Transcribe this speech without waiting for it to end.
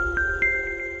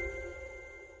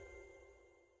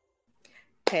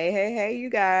Hey, you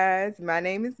guys. My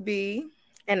name is B.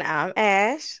 And I'm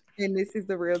Ash. And this is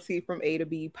the Real Tea from A to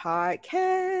B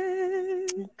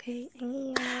podcast. Okay.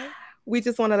 Yeah. We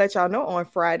just want to let y'all know on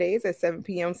Fridays at 7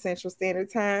 p.m. Central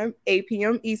Standard Time, 8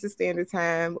 p.m. Eastern Standard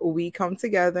Time, we come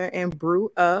together and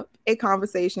brew up a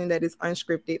conversation that is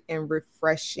unscripted and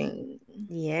refreshing.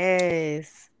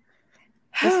 Yes.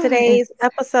 What's today's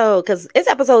episode? Because it's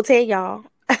episode 10, y'all.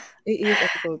 It is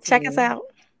episode 10. Check us out.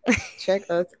 Check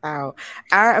us out.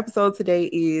 Our episode today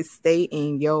is Stay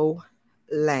in Your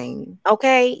Lane.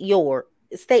 Okay,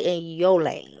 stay in your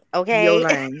lane. Okay, your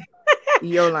lane.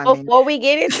 Your lane. Before we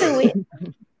get into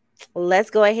it,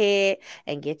 let's go ahead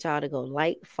and get y'all to go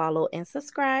like, follow, and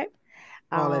subscribe.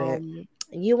 All of that.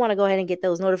 You want to go ahead and get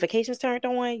those notifications turned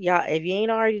on, y'all. If you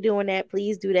ain't already doing that,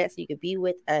 please do that so you can be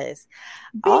with us.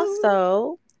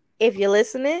 Also, if you're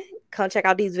listening, come check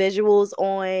out these visuals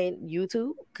on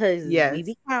YouTube because we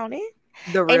be counting.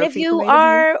 And if you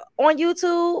are on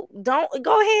YouTube, don't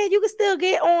go ahead. You can still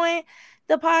get on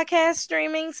the podcast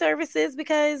streaming services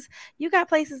because you got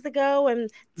places to go and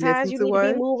times you need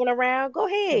to be moving around. Go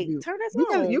ahead, turn us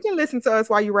on. You can listen to us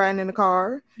while you're riding in the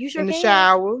car, you sure in the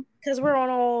shower, because we're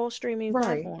on all streaming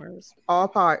platforms. All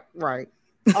of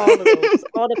those,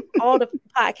 all the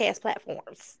podcast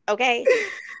platforms. Okay,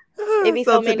 it be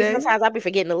so many. Sometimes I'll be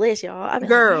forgetting the list, y'all. I be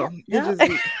girl,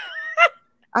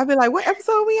 I'll be like, what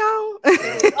episode we on?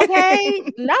 Okay,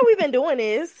 now we've been doing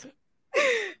this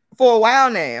for a while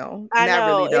now. I Not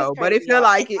know, really though, but it feel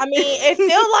like it. I mean, it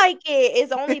feel like it.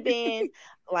 It's only been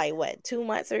like what, 2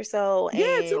 months or so.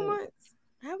 Yeah, 2 months.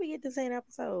 How we get the same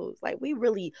episodes? Like we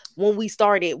really, when we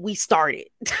started.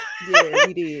 Yeah,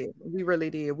 we did. We really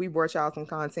did. We brought y'all some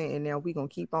content, and now we gonna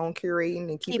keep on curating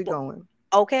and keep it going.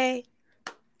 Okay.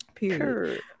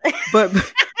 Period. But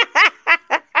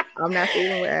I'm not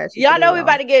feeling with Ashley. Y'all know we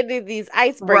about to get into these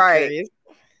icebreakers. Right.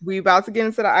 We about to get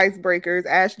into the icebreakers.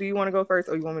 Ashley, you want to go first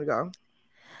or you want me to go?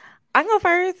 I go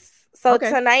first. So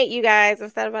tonight, you guys,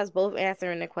 instead of us both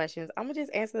answering the questions, I'm going to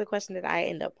just answer the question that I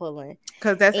end up pulling.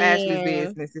 Because that's Ashley's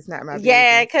business. It's not my business.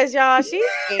 Yeah, because y'all, she's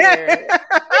scared.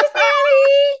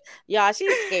 Y'all,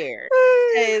 she's scared.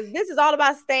 Because this is all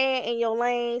about staying in your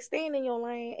lane,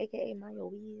 aka mind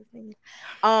your business.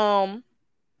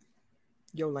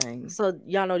 Your lane. So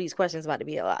y'all know these questions about to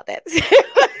be a lot.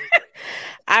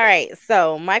 All right.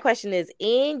 So my question is,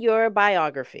 in your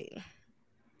biography,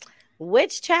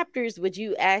 which chapters would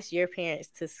you ask your parents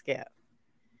to skip?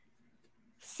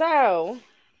 So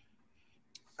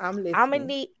I'm listening. I'm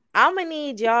gonna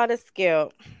need y'all to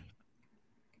skip.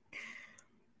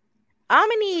 I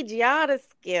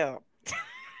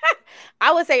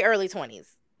would say early 20s.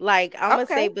 Like I'm gonna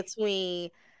say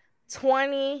between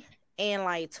 20 and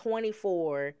like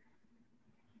 24.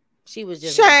 She was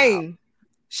just Shane.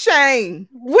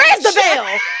 Where's the bell?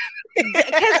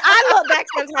 Because I look back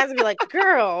sometimes and be like,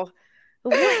 girl,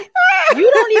 what?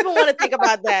 You don't even want to think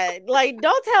about that. Like,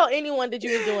 don't tell anyone that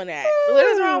you was doing that. What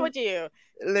is wrong with you?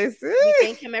 Listen, we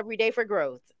thank him every day for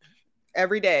growth.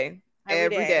 Every day.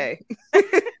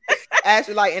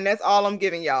 Ashley, like, and that's all I'm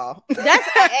giving y'all. That's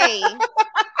A.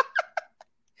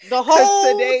 The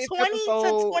whole 20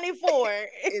 to 24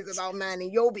 is about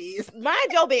minding your business.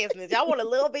 Mind your business. Y'all want a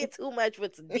little bit too much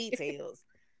with some details.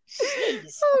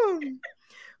 Jeez.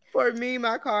 For me,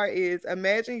 my card is: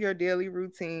 imagine your daily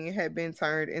routine had been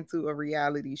turned into a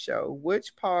reality show.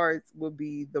 Which parts would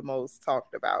be the most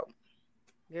talked about?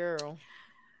 Girl.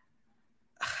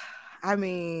 I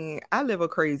mean, I live a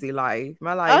crazy life.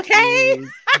 My life is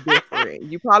different.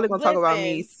 You probably gonna talk about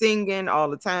me singing all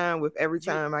the time. With every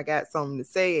time I got something to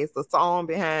say, it's a song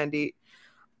behind it.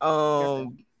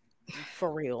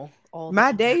 For real.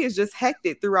 My day is just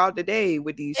hectic throughout the day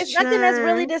with these. It's nothing that's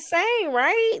really the same,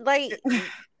 right? Like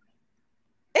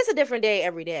it's a different day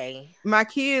every day. My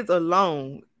kids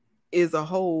alone is a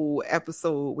whole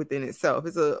episode within itself.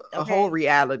 It's a whole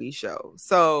reality show.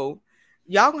 So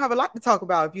y'all gonna have a lot to talk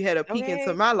about if you had a peek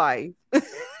into my life.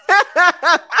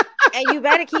 And you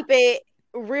better keep it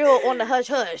real on the hush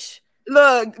hush.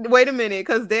 Look, wait a minute,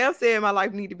 because Dale said my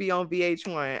life need to be on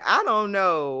VH1. I don't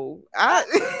know.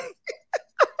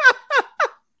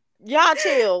 Y'all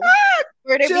chill.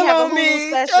 Where they chill be having on me.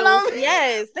 Specials.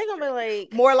 Yes, they gonna be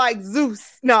like more like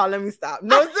Zeus. No, let me stop.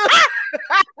 No Zeus.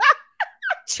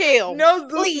 Chill. No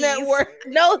Zeus please. Network.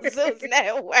 No Zeus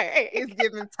Network. It's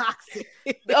giving toxic.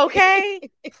 Okay,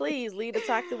 please leave the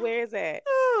toxic where it's at.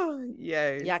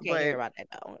 Yeah, y'all can't hear about that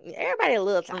though. Everybody a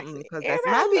little toxic because that's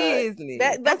my business.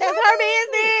 That's her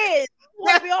business.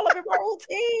 Want to be all up in my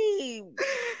routine.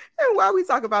 And while we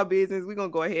talk about business, we're gonna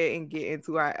go ahead and get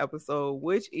into our episode,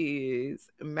 which is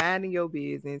minding your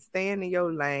business, staying in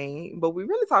your lane. But we're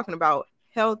really talking about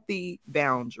healthy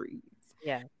boundaries.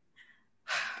 Yeah.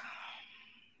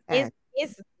 Ah,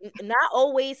 It's not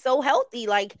always so healthy.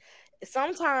 Like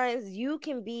sometimes you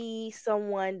can be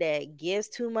someone that gives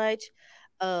too much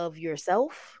of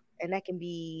yourself, and that can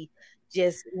be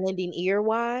just lending ear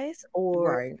wise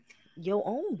or right. your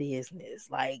own business.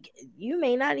 Like you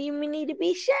may not even need to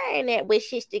be sharing that with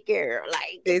sister girl.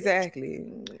 Like Exactly.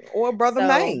 Or brother so,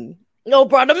 Maine. no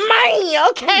brother man,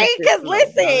 okay? Let this Because alone.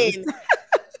 No, let me listen,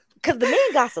 because the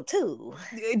men gossip too.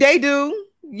 they do.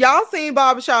 Y'all seen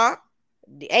Barbershop?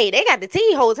 Hey, they got the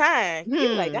tea whole time. You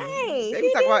be like, dang, They she be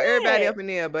talking about did everybody that. up in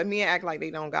there, but men act like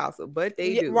they don't gossip, but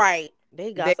they do. Right.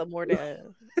 They They gossip more do. than us.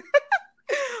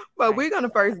 But Right. we're gonna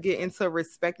first get into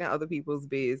respecting other people's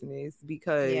business Yeah.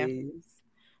 because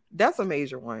that's a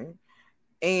major one.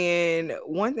 And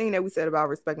one thing that we said about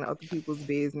respecting other people's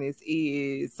business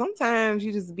is sometimes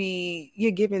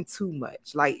you're giving too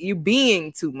much, like you're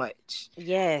being too much.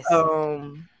 Yes.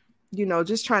 Um,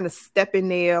 just trying to step in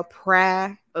there,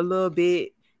 pry a little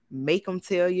bit, make them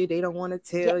tell you they don't want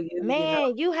to Yeah, tell you.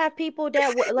 man, you have people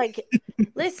that like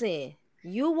listen,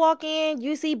 you walk in,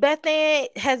 you see Beth Ann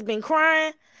has been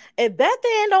crying. If Beth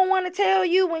Ann don't want to tell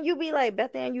you when you be like,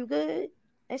 Beth Ann, you good?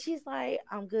 And she's like,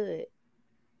 I'm good.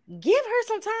 Give her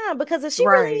some time because if she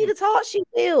really need Right, to talk, she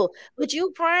will. But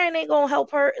you crying ain't gonna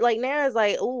help her. Like now it's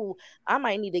like, oh, I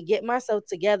might need to get myself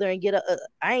together and get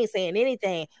I ain't saying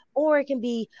anything. Or it can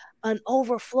be an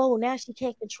overflow. Now she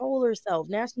can't control herself.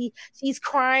 Now she's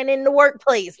crying in the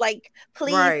workplace. Like,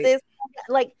 please, right. sis,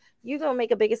 like you're gonna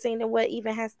make a bigger scene than what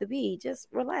even has to be. Just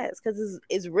relax because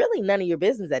it's really none of your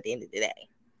business at the end of the day.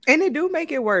 And it do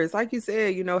make it worse. Like you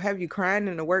said, have you crying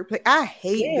in the workplace? I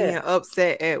hate Yeah, being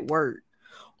upset at work.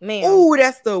 ma'am. Oh,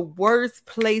 that's the worst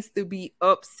place to be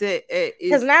upset at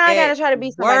Because is now I at gotta try to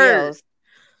be somebody work. else.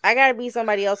 I gotta be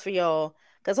somebody else for y'all.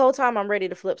 Cause whole time I'm ready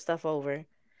to flip stuff over.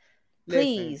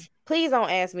 Listen, Please don't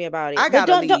ask me about it. I But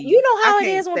gotta don't you leave. know I how it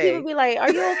can't is when people stay. be like,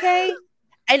 "Are you okay?"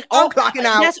 And I'm oh, clocking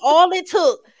out. that's all it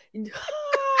took.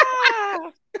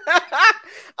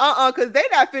 Because they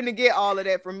not finna get all of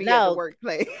that from me at the No,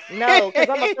 workplace. no, because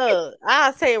I'm a thug.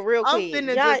 I'll say it real I'm quick.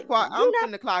 finna Y'all, just I'm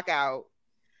finna clock out.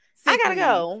 I Sick gotta leave.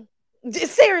 go.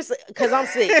 Seriously, because I'm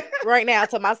sick right now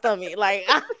to my stomach. Like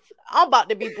I'm about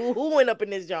to be boo-hooing up in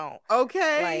this joint.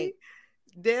 Okay. Like,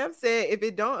 Dev said if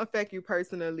it don't affect you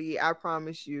personally, I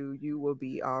promise you will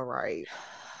be all right.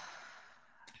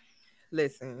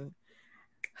 Listen,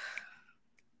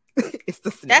 it's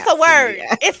the that's a snaps for me. word.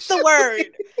 It's the word.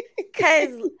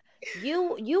 Cause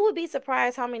you would be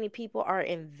surprised how many people are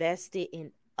invested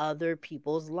in other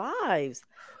people's lives.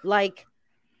 Like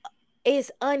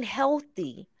it's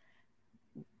unhealthy.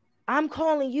 I'm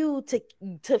calling you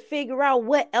to figure out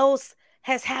what else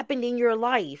has happened in your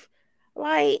life.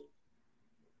 Like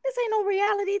this ain't no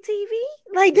reality TV.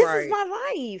 Like this is Right, my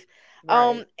life.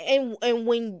 right. And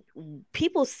when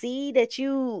people see that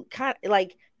you kind of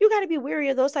like you got to be wary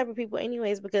of those type of people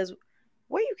anyways because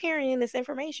where are you carrying this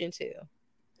information to?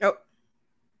 Oh,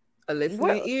 a Where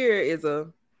listening ear is a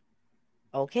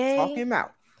okay. talking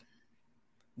mouth.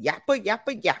 Yappa,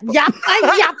 yappa, yappa. Yappa,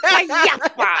 yappa,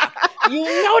 yappa.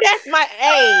 You know that's my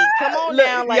hey, come on Look,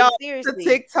 now, like y'all, the seriously.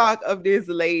 TikTok of this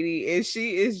lady, and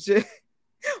she is just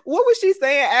what was she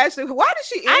saying, Ashley? Why did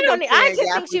she I end up don't I saying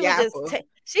just think yappa she was just yappa?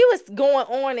 she was going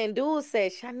on and dude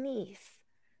said, Shanice,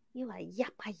 you like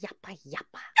yappa, yappa,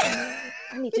 yappa.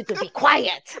 I need you to be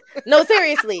quiet. No,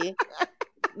 seriously.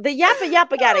 The yappa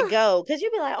yappa gotta go. Cause you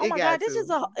be like, oh It my God, got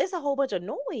to. it's a whole bunch of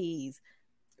noise.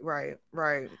 Right,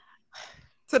 right.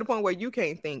 To the point where you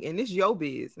can't think, and it's your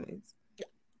business.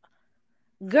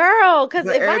 Girl, because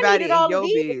But if I needed everybody in all of your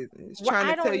these, business trying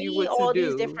to I tell don't you need what to all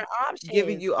these do, different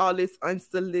giving options. you all this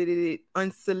unsolicited.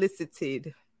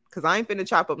 Because I ain't finna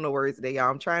chop up no words today, y'all.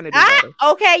 I'm trying to do better.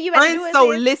 Okay, you better do it, sis.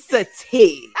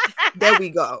 Unsolicited. There we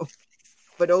go.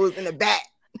 For those in the back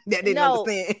that didn't No,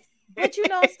 understand. but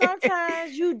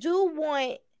sometimes you do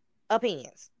want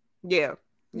opinions. Yeah.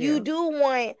 You Yeah. do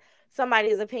want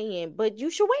somebody's opinion, but you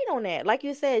should wait on that. Like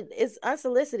you said, it's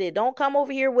unsolicited. Don't come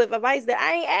over here with advice that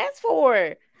I ain't asked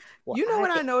for. Well, You know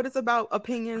what I notice about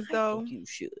opinions I think though? you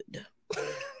should.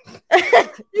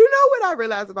 You know what I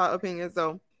realize about opinions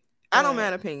though? I don't What?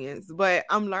 mind opinions, but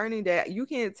I'm learning that you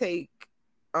can't take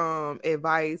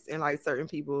advice and like certain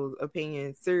people's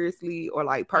opinions seriously or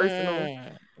like personal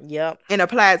Yep. and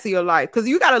apply it to your life. Because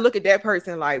you got to look at that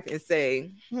person's life and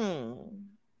say,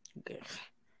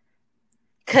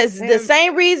 Because the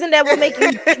same reason that will make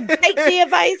you take the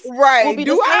advice will right. be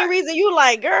the same reason you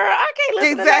like, girl, I can't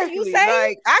listen to nothing you Exactly. say.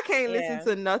 Like I can't listen Yeah.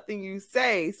 to nothing you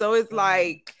say. So it's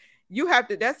like you have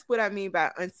to, that's what I mean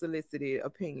by unsolicited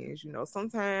opinions. You know,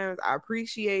 sometimes I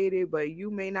appreciate it, but you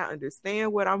may not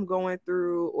understand what I'm going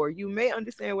through, or you may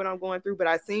understand what I'm going through, but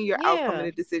I seen your outcome and Yeah.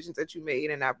 the decisions that you made,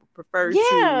 and I prefer to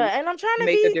Yeah. And I'm trying to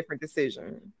make a be, different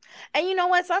decision. and you know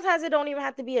what? Sometimes it don't even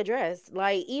have to be addressed.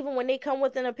 Like, even when they come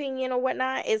with an opinion or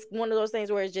whatnot, it's one of those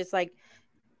things where it's just like,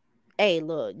 hey,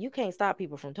 look, you can't stop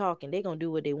people from talking. They're going to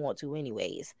do what they want to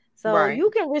anyways. So Right.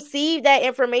 you can receive that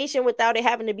information without it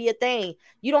having to be a thing.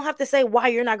 You don't have to say why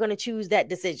you're not going to choose that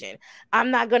decision.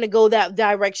 I'm not going to go that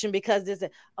direction because this is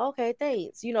okay,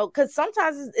 thanks. You know, because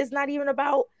sometimes it's not even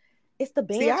about, it's the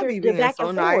See, I banter, be the being back so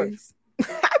and forth. nice.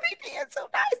 I be being so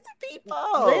nice to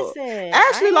people. Listen,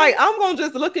 Actually, like, I'm gonna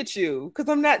just look at you because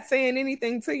I'm not saying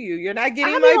anything to you. You're not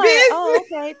getting I'll my be like, oh,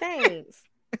 business. okay, thanks.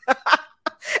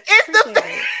 It's Appreciate the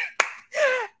it.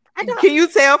 I don't, Can you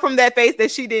tell from that face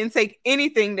that she didn't take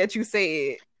anything that you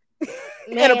said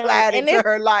and man, applied it to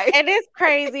her life? and it's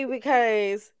crazy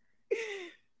because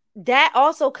that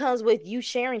also comes with you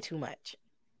sharing too much.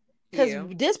 Because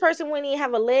this person wouldn't even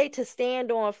have a leg to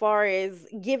stand on as far as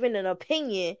giving an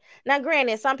opinion. Now,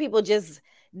 granted, some people just,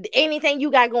 anything you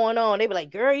got going on, they be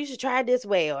like, girl, you should try it this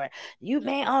way. Or you,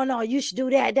 man, oh no, you should do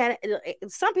that.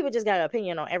 Some people just got an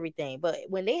opinion on everything. But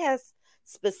when they have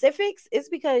specifics, it's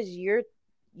because you're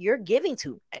giving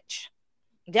too much.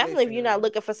 Definitely, if you're not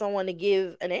looking for someone to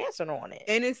give an answer on it.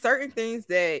 And it's certain things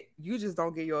that you just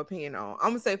don't get your opinion on.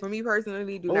 I'm gonna say, for me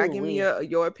personally, do not give me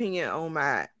your opinion on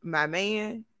my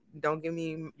man. Don't give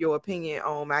me your opinion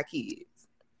on my kids.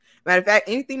 Matter of fact,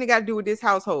 anything that got to do with this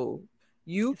household,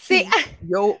 you keep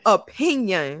your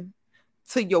opinion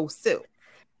to yourself.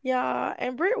 Yeah,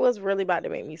 and Britt was really about to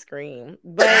make me scream,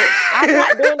 but I'm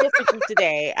not doing this with you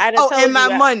today. And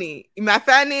my money, my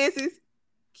finances,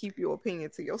 keep your opinion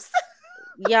to yourself.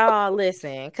 Y'all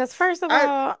listen, because first of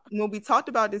all, when we talked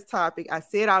about this topic, I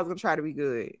said I was gonna try to be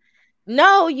good.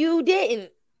 No, you didn't.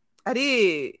 I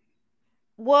did.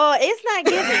 Well, it's not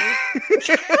giving.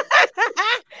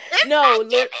 No,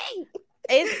 look,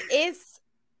 it's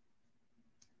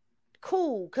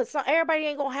cool because everybody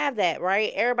ain't gonna have that,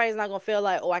 right? Everybody's not gonna feel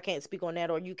like, oh, I can't speak on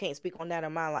that, or you can't speak on that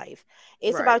in my life.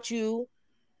 It's about you,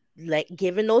 like,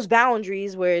 giving those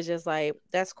boundaries where it's just like,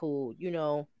 that's cool, you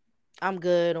know, I'm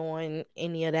good on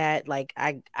any of that. Like,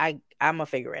 I'm gonna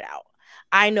figure it out.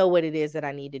 I know what it is that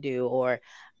I need to do, or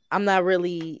I'm not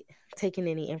really taking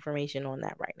any information on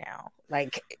that right now.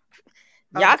 Like,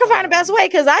 y'all can find the best way,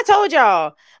 because I told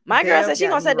y'all, my girl said she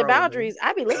gonna set the boundaries.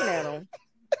 I be looking at them.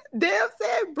 Dale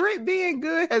said Britt being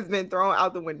good has been thrown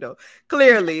out the window.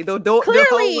 Clearly, the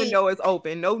whole window is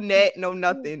open. No net, no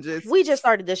nothing. We just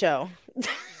started the show.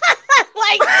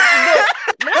 Like,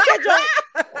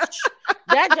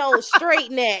 that joke straight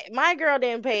net. My girl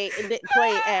didn't play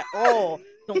at all.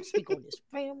 Don't speak on this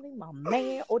family, my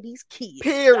man, or these kids.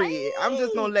 Period. I'm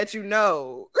just gonna let you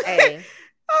know. Hey.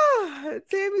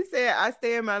 Tammy said, I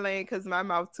stay in my lane because my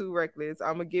mouth too reckless.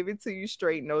 I'm gonna give it to you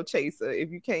straight, no chaser. If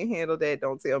you can't handle that,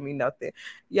 don't tell me nothing.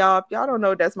 Y'all, if y'all don't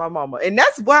know, that's my mama. And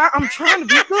that's why I'm trying to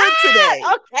be good today.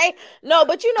 Okay. No,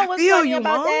 but you know what's funny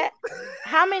about that?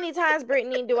 How many times,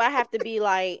 Brittany, do I have to be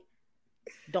like,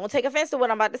 don't take offense to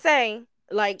what I'm about to say?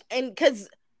 Like, and because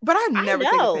but I never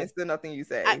take offense to nothing you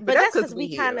say. But that's because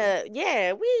we kind of,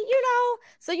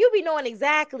 so you be knowing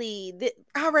exactly.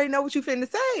 I already know what you finna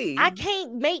say. I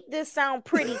can't make this sound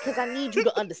pretty because I need you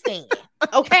to understand.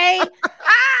 Okay?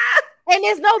 And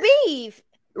there's no beef.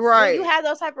 Right. When you have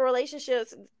those type of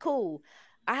relationships, cool.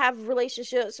 I have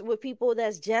relationships with people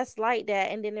that's just like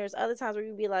that. And then there's other times where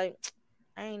you be like,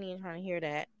 I ain't even trying to hear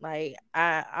that. Like,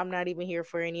 I'm not even here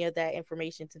for any of that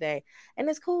information today. And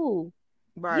it's cool.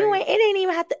 Right. It ain't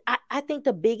even have to. I think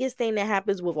the biggest thing that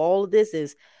happens with all of this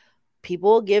is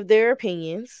people give their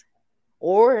opinions,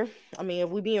 or, I mean, if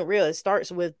we being real, it starts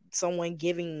with someone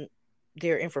giving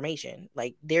their information,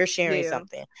 like they're sharing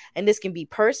something, and this can be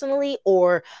personally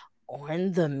or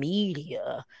on the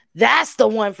media. That's the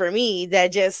one for me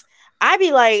that just, I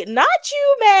be like, not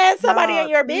you, man. Somebody in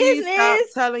your business. Stop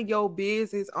telling your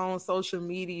business on social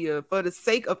media for the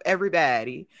sake of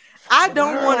everybody. I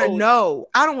don't want to know.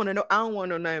 I don't want to know. I don't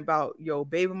want to know nothing about your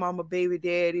baby mama, baby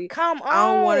daddy. Come on.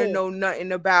 I don't want to know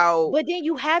nothing about. But then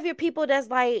you have your people that's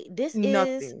like, this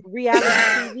is reality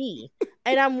TV.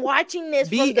 And I'm watching this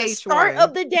from the start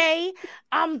of the day.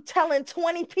 I'm telling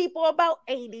 20 people about,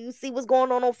 hey, do you see what's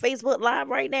going on Facebook Live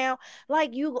right now?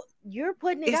 Like, you're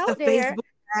putting it out there. Facebook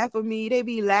Live for me. They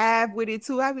be live with it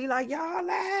too. I be like, y'all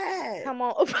live. Come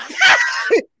on.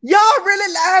 Y'all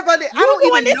really live on it. I don't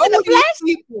even know these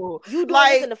people. You doing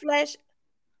this in the flesh?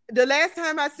 The last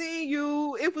time I seen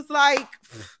you, it was like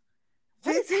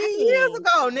What is 15 years happening?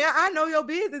 ago. Now I know your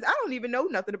business. I don't even know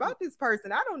nothing about this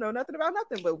person. I don't know nothing about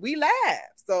nothing, but we laugh.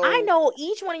 So I know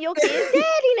each one of your kids'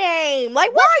 daddy name.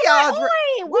 Like, why what's y'all going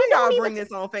on? why We y'all don't bring even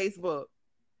this on Facebook?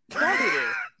 don't do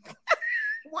this.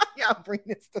 Why y'all bring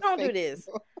this to Don't Facebook? do this.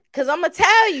 Cause I'm gonna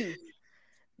tell you,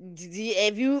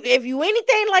 if you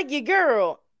anything like your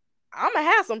girl, I'm gonna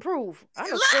have some proof. I'm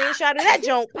gonna screenshot of that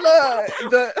junk.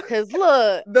 Cause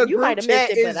look, the you might group have missed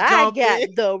chat it, but is I got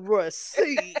jumping. the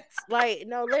receipts. Like,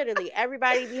 no, literally,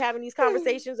 everybody be having these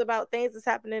conversations about things that's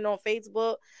happening on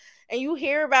Facebook, and you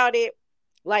hear about it,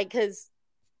 like, cause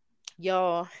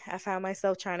y'all, I found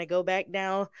myself trying to go back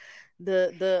down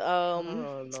the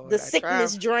Oh the Lord,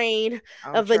 sickness drain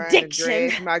I'm of trying to addiction.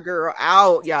 drag my girl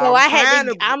out, y'all. So I'm I had trying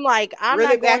to, to I'm like, I'm reel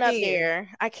not it going back up in. there.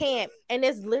 I can't. And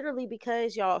it's literally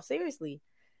because y'all, seriously,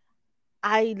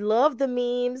 I love the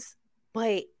memes,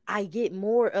 but I get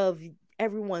more of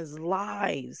everyone's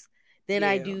lives than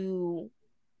I Yeah. do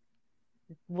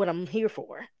what I'm here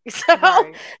for. So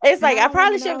Right. it's And like I I don't want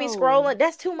probably to shouldn't be know. scrolling.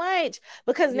 That's too much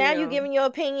because now you're Yeah. giving your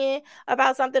opinion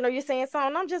about something or you're saying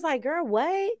something. I'm just like, girl,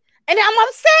 what? And I'm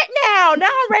upset now. Now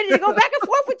I'm ready to go back and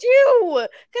forth with you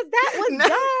because that was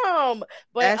dumb.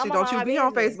 But I'm Ashley, gonna don't mind you my be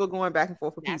on business. Facebook going back and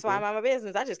forth with That's why I'm people. on my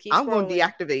business. I just keep I'm gonna scrolling.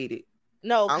 deactivate it.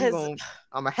 No, I'm because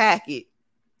gonna hack it.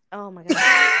 oh my god,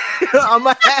 I'm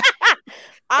gonna hack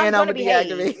I'm and I'm gonna gonna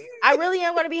behave. deactivate. I really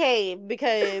am gonna behave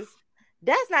because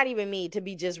that's not even me to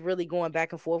be just really going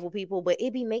back and forth with people, but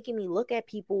it be making me look at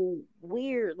people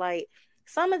weird. Like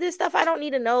some of this stuff I don't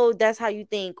need to know that's how you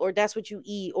think or that's what you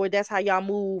eat or that's how y'all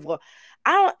move or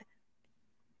I don't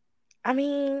I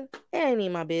mean, it ain't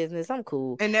even my business. I'm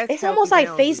cool. And that's It's healthy almost like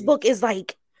boundaries. Facebook is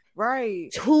like Right.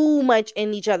 too much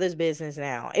in each other's business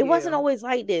now. It wasn't Yeah. always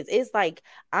like this. It's like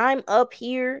I'm up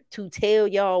here to tell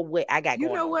y'all what I got You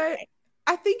going know on what? today.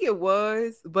 I think it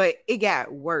was, but it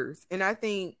got worse. And I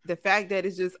think the fact that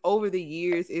it's just over the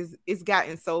years is it's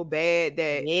gotten so bad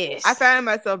that I Yes. find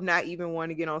myself not even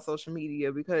wanting to get on social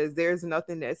media because there's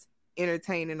nothing that's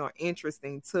entertaining or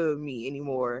interesting to me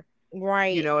anymore. You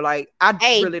Right. know, like I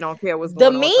Hey, really don't care what's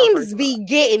the going on with y'all memes personal life. be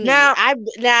getting me. Now, I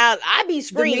be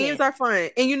the memes screaming. are fun.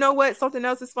 And you know what? Something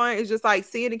else is fun. It's just like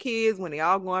seeing the kids when they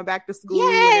all going back to school and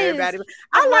Yes. everybody.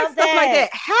 I I like love stuff like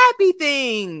that. that. Happy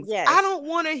things. I Yes. don't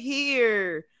want to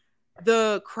hear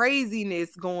the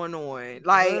craziness going on.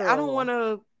 Like Girl. I don't want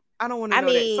to I know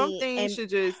that. Some mean, things and should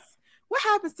just what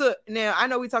happens to now, I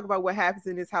know we talk about what happens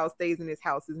in this house stays in this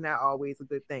house is not always a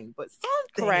good thing, but some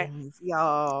correct. things,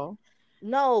 y'all.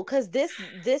 No, because this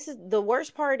is the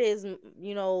worst part is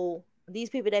these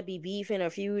people that be beefing or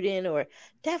feuding or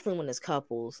definitely when it's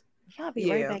couples, y'all be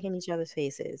right Yeah, back in each other's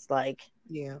faces. Like,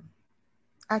 yeah.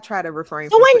 I try to refrain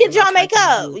so from when putting did y'all myself make in the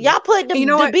up? business. Y'all put And you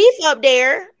know the what? beef up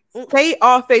there. Stay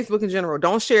off Facebook in general.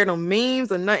 Don't share no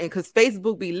memes or nothing because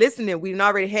Facebook be listening. We've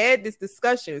already had this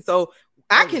discussion. So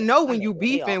I Oh can yeah, know I when know you way off.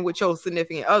 beefing with your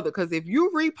significant other. Because if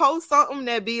you repost something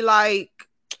that be like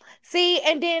See,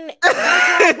 and then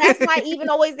sometimes that's not even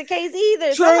always the case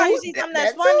either. Sometimes you true, see something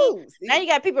that's that funny. too. Now See, you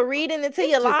got people reading into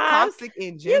it's your just lives. toxic in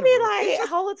You be general. It's like, just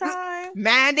whole time,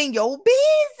 minding your mind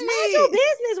your business.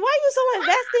 business. Why you so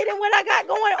invested in what I got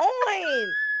going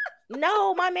on?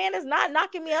 No, my man is not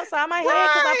knocking me upside my head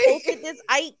because I Right. posted this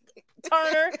Ike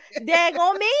Turner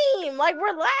daggone meme. Like,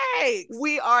 relax.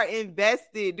 We are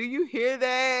invested. Do you hear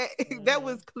that? That Mm-hmm.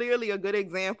 was clearly a good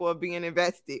example of being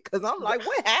invested. Because I'm like,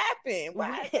 what happened?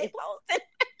 Why is they posting?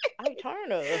 Ike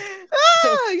Turner.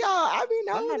 Y'all, I be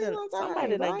knowing somebody, it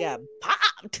somebody sometimes. that I got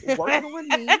popped. ain't working with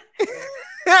me.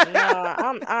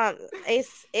 No,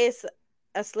 it's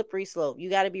a slippery slope. You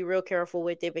got to be real careful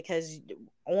with it because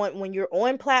when you're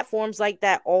on platforms like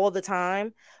that all the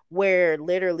time, where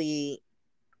literally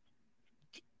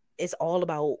it's all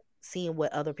about seeing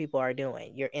what other people are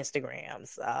doing, your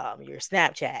Instagrams, your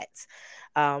Snapchats,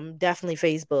 definitely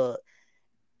Facebook.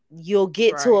 You'll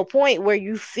get to a Right. point where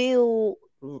you feel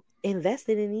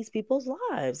invested in these people's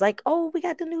lives. Like, oh, we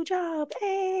got the new job.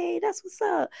 Hey, that's what's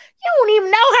up. You don't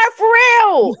even know her for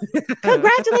real.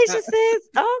 Congratulations, sis.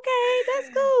 Okay, that's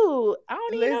cool. I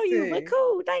don't even know you, but Listen,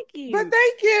 cool. Thank but you.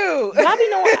 thank you. Y'all be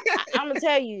knowing. I'm gonna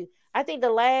tell you. I think the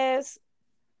last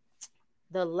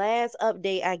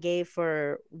update I gave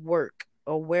for work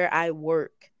or where I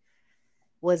work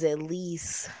was at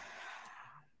least,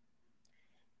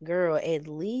 girl, at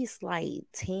least like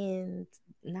 10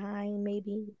 9,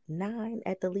 maybe 9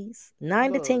 at the least,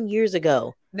 9 to Look, 10 years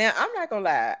ago. now I'm not gonna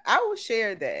lie, I will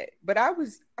share that, but I'm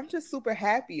just super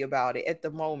happy about it at the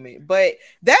moment. But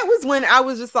that was when I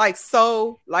was just like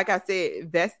so, like I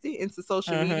said, vested into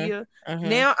social Mm-hmm. media. Mm-hmm.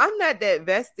 Now I'm not that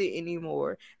vested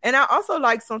anymore. And I also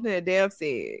like something that Dev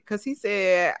said, because he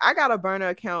said I got a burner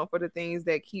account for the things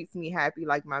that keeps me happy,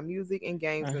 like my music and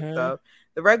games and Mm-hmm. stuff.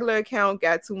 The regular account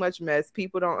got too much mess.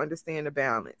 People don't understand the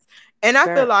balance. And I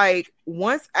feel Girl. like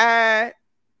once I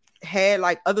had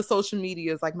like other social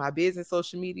medias, like my business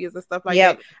social medias and stuff like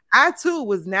that, Yep. I too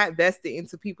was not vested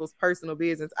into people's personal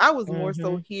business. I was more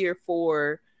so Mm-hmm. here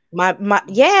for My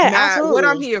yeah, my what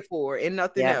I'm absolutely. here for and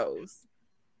nothing Yeah. else.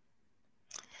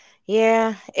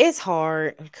 Yeah, it's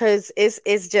hard because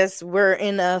it's just we're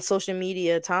in a social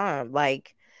media time.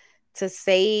 Like, to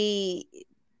say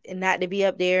not to be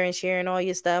up there and sharing all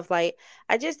your stuff. Like,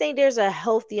 I just think there's a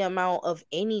healthy amount of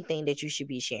anything that you should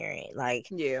be sharing. Like,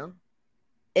 Yeah.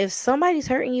 if somebody's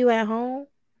hurting you at home,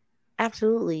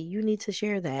 absolutely, you need to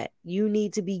share that. You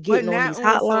need to be But getting on not these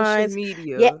on social hotlines. Yeah,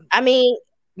 media. I mean,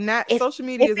 Not if social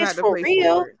media if is it's not the for place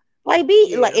real, for it. like,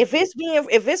 be like, Yeah. if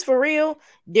it's for real,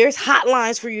 there's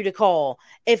hotlines for you to call.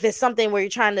 If it's something where you're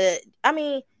trying to, I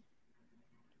mean,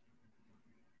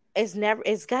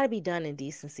 it's got to be done in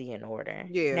decency and order.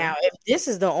 Yeah. Now, if this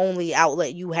is the only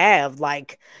outlet you have,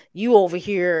 like, you over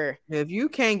here, If you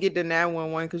can't get the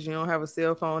 911 because you don't have a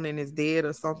cell phone and it's dead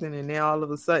or something, and then all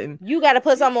of a sudden you got to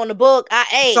put something on the book.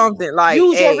 Hey, something like,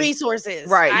 use your hey, resources.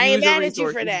 right, I ain't use your mad at you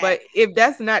for resources. that. But if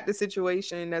that's not the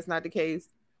situation, that's not the case,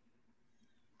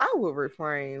 I would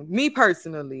refrain. Me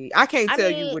personally, I can't I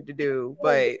tell you mean, what to do,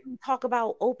 when but we talk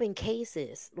about open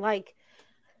cases, like,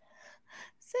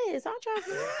 sis, aren't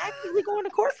y'all actively going to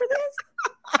court for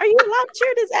this? Are you allowed to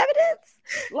share this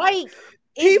evidence? Like,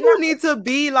 it's people not, need to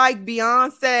be like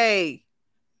Beyonce.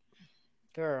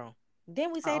 girl.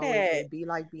 Then we I say always say, that be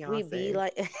like we be Beyonce.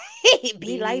 like,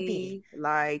 be like B. Be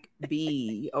like B.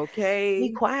 Be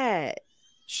Okay. quiet.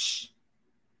 Shh.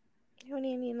 You don't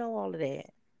even need to know all of that.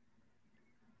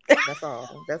 That's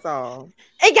all. That's all.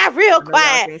 It got real I know y'all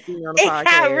quiet. can't see me on the It got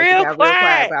podcast. It real got real quiet,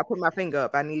 quiet. but I put my finger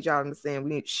up. I need y'all to understand. We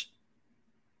need shh.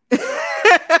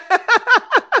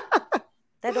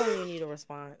 That don't even need a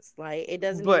response. Like, it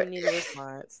doesn't But even need a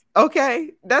response.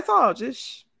 okay, that's all. Just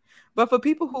shh. But for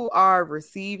people who are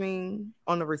receiving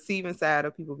on the receiving side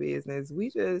of people business, we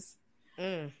just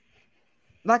Mm,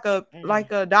 like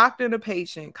mm, a doctor and a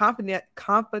patient.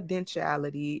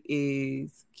 Confidentiality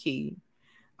is key.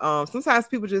 Sometimes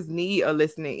people just need a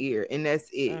listening ear, and that's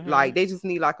it. mm-hmm. Like they just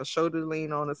need like a shoulder to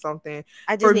lean on or something.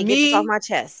 I just For need to get this off me, my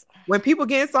chest. when people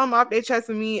get something off their chest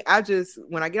with me,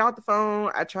 when I get off the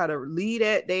phone, I try to leave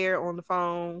that there on the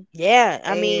phone Yeah,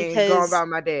 I mean, and go because about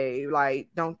my day. Like,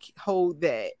 don't hold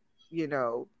that, you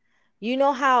know. you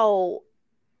know how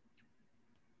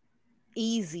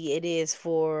easy it is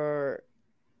for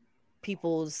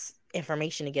people's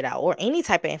information to get out, or any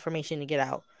type of information to get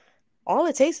out. All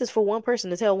it takes is for one person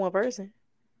to tell one person.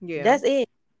 Yeah. That's it.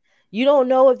 You don't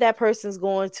know if that person's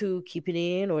going to keep it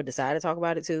in or decide to talk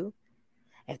about it too.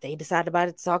 If they decide about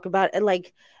it to talk about it,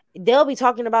 like, they'll be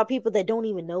talking about people that don't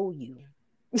even know you.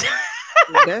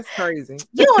 That's crazy.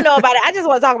 You don't know about it. I just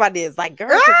want to talk about this. Like, girl,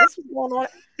 because this was going on.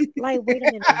 Like, wait a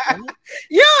minute. What?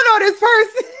 You don't know this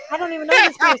person. I don't even know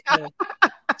this person.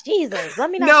 Jesus,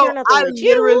 let me not No, share nothing I with you.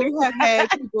 literally have had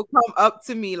people come up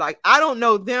to me like I don't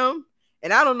know them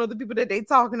and I don't know the people that they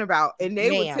talking about, and they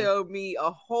would Ma'am. tell me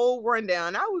a whole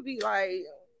rundown. I would be like,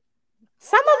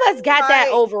 Some of us got that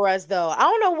like, over us, though. I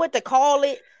don't know what to call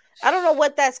it. I don't know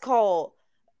what that's called.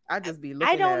 I just be I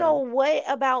looking don't at know them. what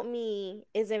about me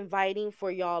is inviting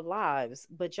for y'all lives,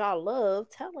 but y'all love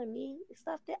telling me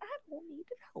stuff that I don't need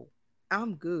to know.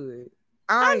 I'm good.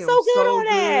 I I'm am so good so on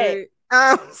that. good.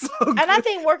 I'm so And I good.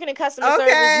 think working in customer service,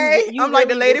 Okay. you I'm like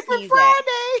the really lady from receive that.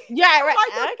 Friday. Yeah, I'm right.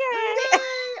 like Okay.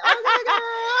 okay,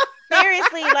 girl.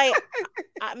 Seriously, like,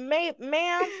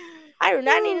 ma'am, I do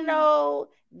not need to know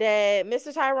that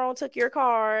Mr. Tyrone took your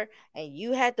car and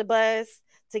you had the bus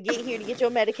to get here to get your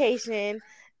medication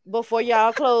before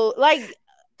y'all close. Like,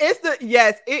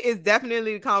 It is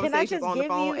definitely the can I conversations just on the give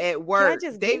phone you? at Can I work.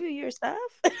 just give you your stuff?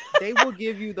 They will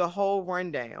give you the whole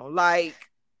rundown. Like,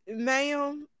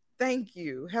 ma'am, thank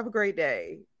you. Have a great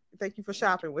day. Thank you for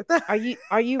shopping with us.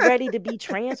 Are you ready to be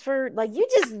transferred? Like, you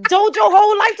just told your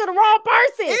whole life to the wrong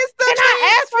person. It's Can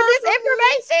I ask the for this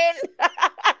information?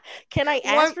 Can I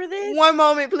ask for this? one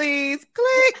moment, please.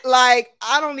 Click. Like,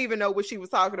 I don't even know what she was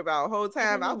talking about. The whole I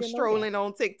time didn't I need was to know that. strolling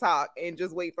on TikTok and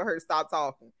just wait for her to stop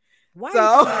talking. Why are you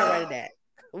So telling everybody that?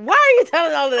 Why are you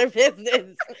telling all of their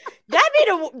business? That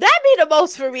be the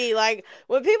most for me. Like,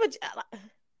 when people,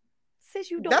 Sis,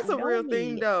 you That's don't a know real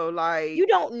thing, me. though. Like, You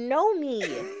don't know me.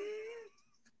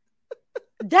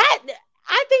 That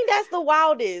I think that's the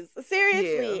wildest. yeah,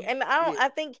 Seriously. And yeah. I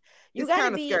think you It's gotta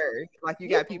kind of be scary. Like, you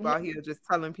you got people out here just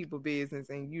telling people business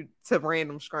and you to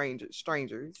random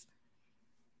strangers.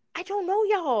 I don't know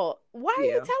y'all. Why are you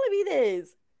Yeah. telling me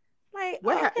this? Like,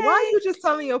 Why are okay. you just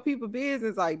telling your people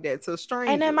business like that to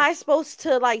And am I strangers? supposed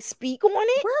to like speak on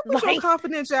it? Where was your Like,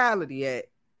 confidentiality at?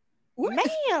 What?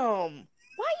 ma'am,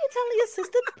 why are you telling your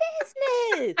sister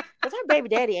business? Because her baby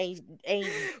daddy ain't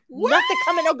What? nothing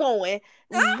coming or going.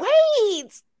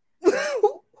 Wait. Who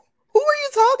are you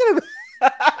talking about?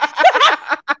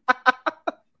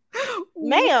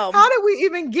 Ma'am. How did we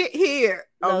even get here?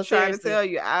 No, I'm trying to seriously. tell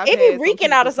you, I've It be had some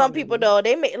reeking out people of some come to people me. though.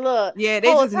 They make look Yeah,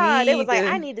 they whole just time they was need like,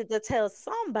 I to. needed to tell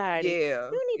somebody. Yeah,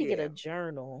 You need to get yeah. a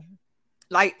journal.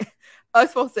 Like us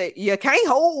supposed to say, you can't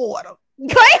hold them.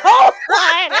 Can't hold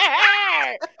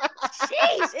water.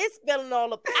 Sheesh, it's spilling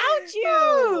all about you.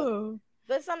 Oh.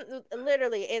 But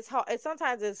literally, it's hard.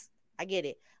 Sometimes it's I get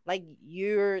it. Like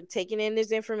you're taking in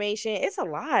this information. It's a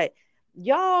lot.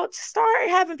 Y'all start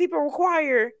having people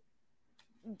require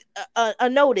a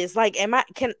notice. Like,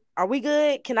 are we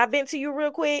good? Can I vent to you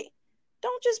real quick?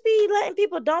 Don't just be letting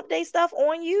people dump their stuff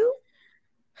on you.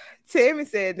 Tammy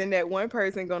said, then that one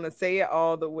person gonna say it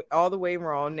all the way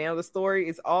wrong. Now the story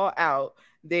is all out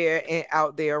there and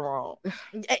out there wrong.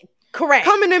 Correct.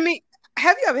 Coming to me.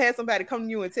 Have you ever had somebody come to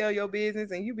you and tell your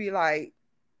business and you be like,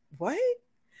 what?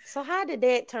 So how did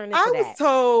that turn into I that? was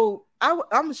told, I'm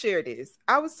gonna share this.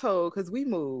 I was told because we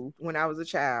moved when I was a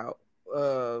child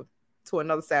to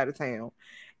another side of town.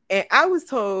 And I was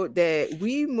told that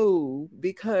we moved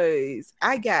because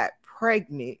I got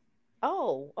pregnant.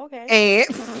 Oh, okay. And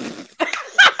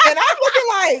and I'm looking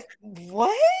like,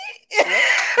 what?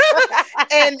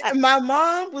 And my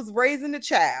mom was raising the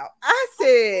child. I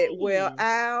said, well,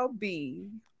 I'll be.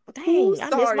 Dang, Who I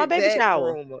missed my started baby that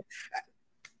shower. rumor?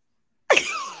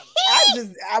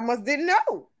 I must didn't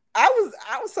know. I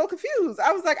was so confused.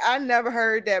 I was like, I never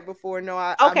heard that before. No,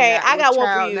 Okay, I'm not I got with one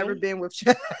for child, you. never been with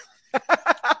child.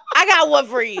 I got one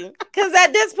for you. Because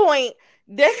at this point,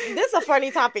 this a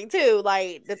funny topic too.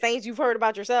 Like the things you've heard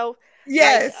about yourself.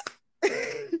 Yes. Like,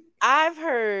 I've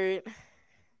heard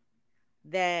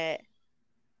that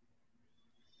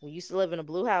we used to live in a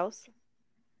blue house,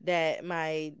 that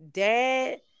my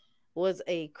dad was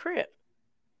a Crip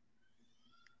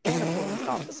and a police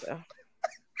officer.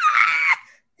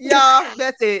 Y'all,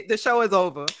 that's it. The show is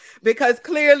over because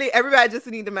clearly everybody just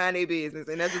need to mind their business,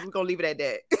 and that's just we're gonna leave it at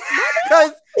that.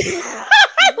 Because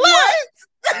what?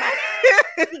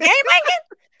 He gang banging?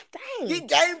 Dang, He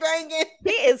gang banging.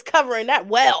 he is covering that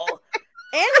well,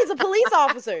 and he's a police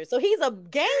officer, so he's a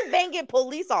gang banging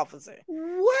police officer.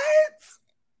 What?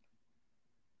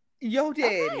 Yo,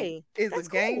 daddy is a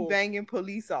gang cool. banging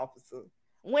police officer.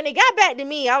 When it got back to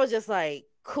me, I was just like,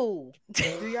 cool. Do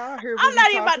y'all hear what I'm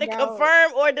not even about to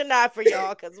confirm or deny for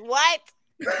y'all, because what?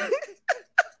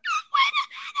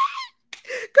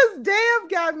 Because Dave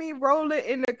got me rolling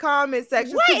in the comment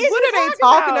section. What are they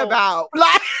talking about?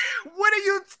 Like, what are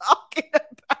you talking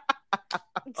about?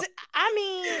 I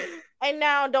mean, and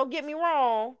now don't get me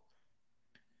wrong.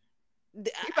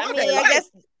 I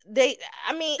guess no.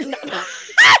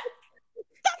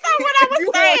 That's not what I was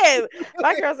saying.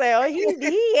 My girl said, "Oh, he'll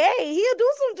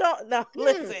do some junk." No,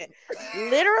 listen.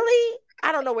 Literally,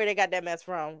 I don't know where they got that mess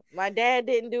from. My dad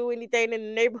didn't do anything in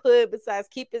the neighborhood besides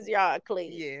keep his yard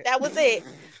clean. Yeah. That was it.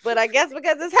 But I guess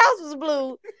because his house was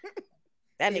blue,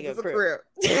 that nigga a Crip.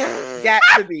 Got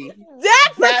to be.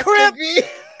 That's a Crip.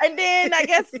 And then I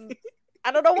guess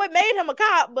I don't know what made him a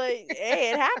cop, but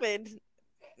hey, it happened.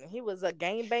 He was a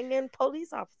gang banging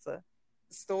police officer.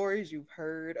 Stories you've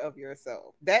heard of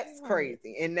yourself. That's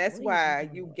crazy. And that's why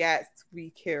you got to be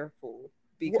careful,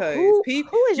 because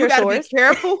people, you got to be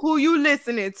careful who you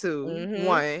listening to. Mm-hmm.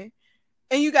 One,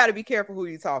 and you got to be careful who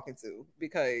you talking to,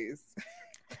 because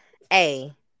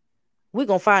hey, we're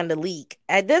gonna find the leak.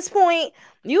 At this point,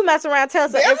 you mess around, tell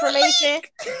some information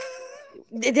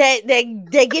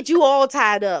that get you all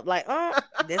tied up. Like,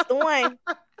 this the one.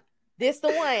 This the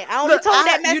one. I only told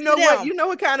that mess to them. You know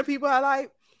what kind of people I like?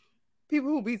 People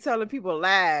who be telling people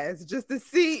lies just to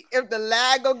see if the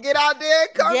lie gonna get out there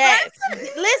and come back.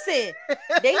 Listen,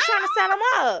 they trying to set them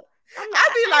up. I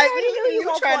be like, you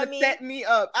trying to set me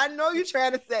up. I know you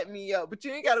trying to set me up, but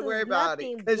you ain't got to worry about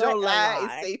it, because your lie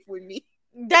is safe with me.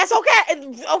 That's okay.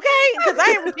 Okay, because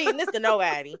I ain't repeating this to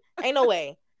nobody. Ain't no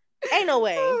way. Okay,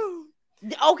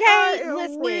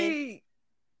 listen. Weak.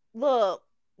 Look,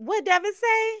 what Devin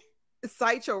say?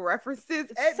 Cite your references.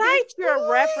 Cite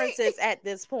your references at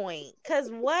this point.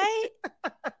 Because what?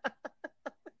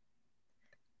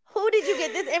 Who did you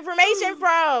get this information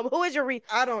from? Who is your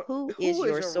I don't. who is Who is your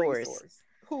your source? resource?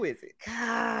 Who is it?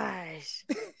 Gosh.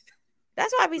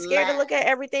 That's why I be scared to Lie. look at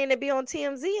everything that be on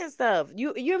TMZ and stuff.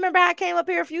 You remember I came up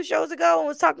here a few shows ago and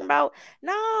was talking about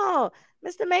no,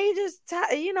 Mr. Majors,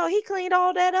 he cleaned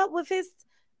all that up with his.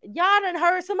 Y'all done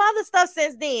heard some other stuff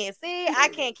since then. See, I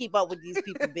can't keep up with these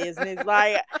people business.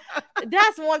 Like,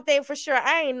 that's one thing for sure.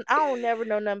 I don't never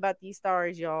know nothing about these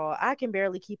stars, y'all. I can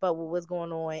barely keep up with what's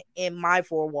going on in my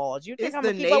four walls. You think It's I'm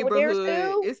the gonna keep up with theirs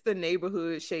neighborhood. too? It's the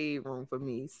neighborhood shade room for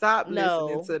me. Stop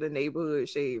listening No, to the neighborhood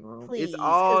shade room. It's please, because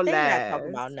all they not talking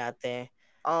lies. about nothing.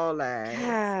 All lies.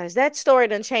 Gosh, that story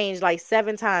done changed like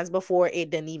 7 times before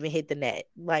it didn't even hit the net.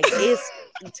 Like,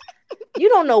 you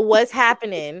don't know what's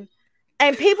happening.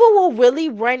 And people will really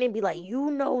run and be like,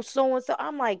 so and so.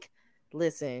 I'm like,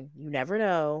 listen, you never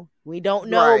know. We don't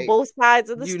know Right. both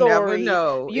sides of the You never story.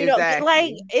 know.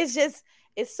 Like, Exactly.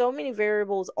 it's so many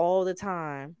variables all the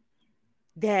time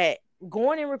that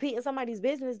going and repeating somebody's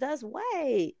business does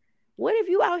what? What if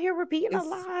you out here repeating a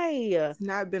lie? It's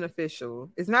not beneficial.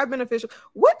 It's not beneficial.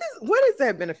 What does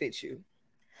that benefit you?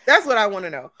 That's what I want to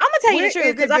know. I'm gonna tell you Where the truth,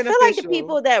 is because it I feel like the beneficial?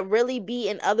 people that really be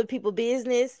in other people's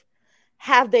business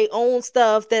have their own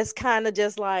stuff that's kind of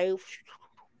just like,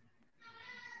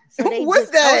 so they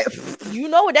What's just that? you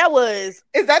know what that was?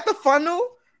 Is that the funnel?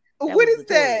 That What was is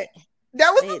the that? toilet.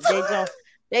 That was They the they toilet. don't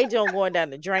they don't going down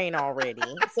the drain already.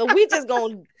 So we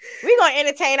gonna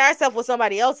entertain ourselves with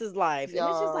somebody else's life, and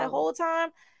it's just like Y'all. whole time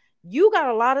you got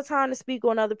a lot of time to speak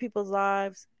on other people's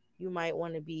lives. You might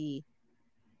want to be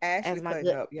Ashley as my cutting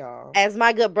good up, y'all. as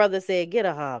my good brother said, get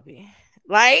a hobby.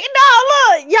 Like,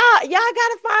 no, look, y'all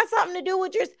gotta find something to do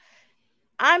with your.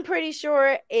 I'm pretty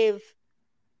sure if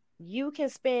you can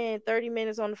spend 30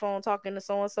 minutes on the phone talking to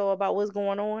so and so about what's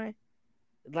going on,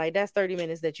 like that's 30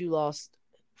 minutes that you lost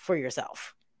for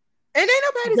yourself. And ain't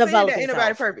nobody saying that Developing ain't nobody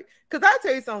self. perfect. Because I'll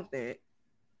tell you something.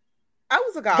 I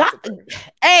was a gossiper.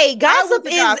 Gossip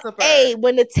is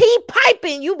when the tea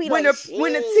piping, you be when like,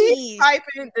 when the tea is sheesh.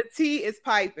 piping, the tea is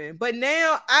piping. But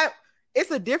now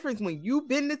it's a difference when you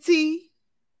been the tea,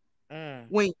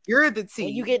 when you're the tea.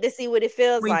 When you get to see what it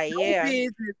feels when like, your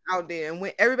business out there, and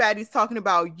when everybody's talking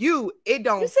about you, it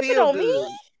don't you sipping feel on good.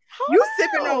 me? You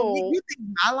sipping on me. You think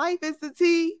my life is the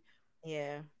tea?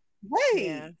 Yeah.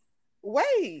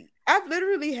 Wait. I've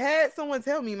literally had someone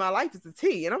tell me my life is the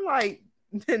tea, and I'm like,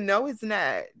 no, it's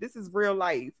not. This is real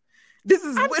life. This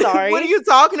is sorry. What are you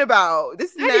talking about?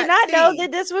 This is I did not tea. know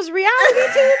that this was reality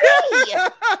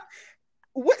TV.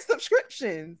 What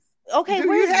subscriptions? Okay,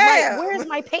 where's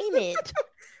my payment?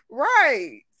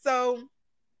 Right. So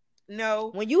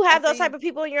no. When you have those type of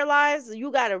people in your lives,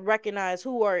 you got to recognize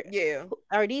are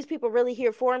these people really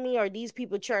here for me, or are these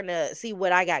people trying to see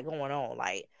what I got going on?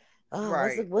 Like,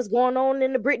 what's going on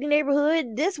in the Brittany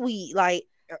neighborhood this week? Like,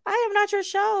 I am not your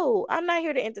show. I'm not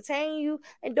here to entertain you,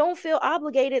 and don't feel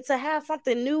obligated to have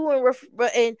something new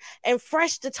and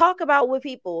fresh to talk about with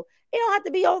people. It don't have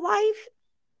to be your life.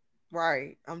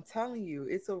 Right. I'm telling you,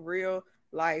 it's a real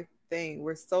life thing.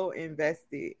 We're so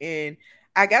invested. And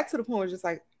I got to the point where just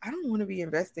like, I don't want to be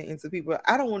invested into people.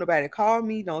 I don't want nobody to call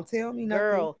me. Don't tell me nothing.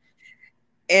 Girl.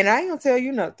 And I ain't gonna tell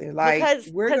you nothing. Like,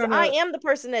 because I am the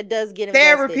person that does get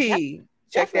therapy. invested.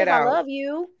 Check that out. I love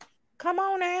you. Come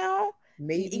on now.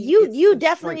 Maybe you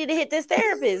definitely need to hit this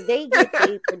therapist. They get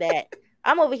paid for that.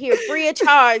 I'm over here free of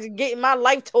charge, getting my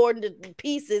life torn to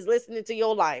pieces, listening to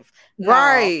your life.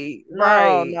 Right.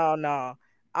 No.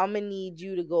 I'm gonna need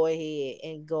you to go ahead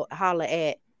and go holler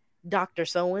at Dr.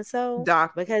 So and so.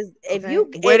 Because if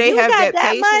you have that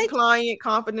patient much, client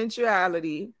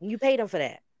confidentiality, you paid them for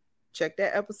that. Check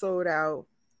that episode out.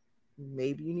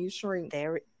 Maybe you need a shrink.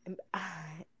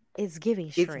 It's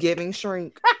giving shrink. It's giving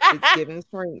shrink. It's giving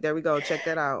shrink. There we go. Check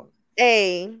that out.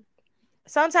 Hey.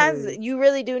 Sometimes you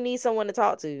really do need someone to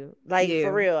talk to, like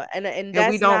for real, and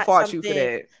that's we don't not fault you for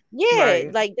that. Yeah,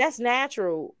 right. Like that's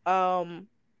natural.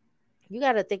 You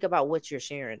got to think about what you're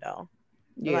sharing though.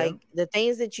 Yeah. Like the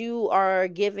things that you are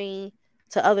giving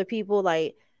to other people.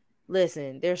 Like,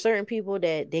 listen, there are certain people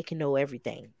that they can know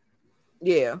everything.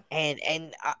 Yeah, and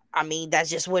I mean that's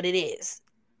just what it is.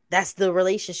 That's the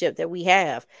relationship that we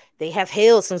have. They have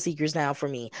held some secrets down for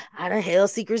me. I done held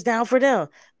secrets down for them.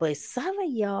 But some of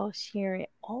y'all sharing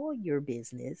all your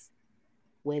business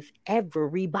with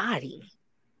everybody.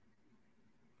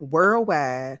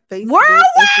 Worldwide. Facebook,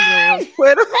 Instagram,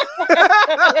 Twitter.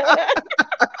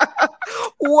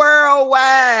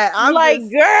 Worldwide. I'm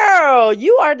girl,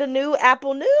 you are the new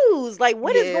Apple News. Like,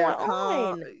 what is going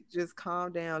on? Just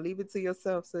calm down. Leave it to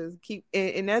yourself. So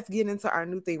and that's getting into our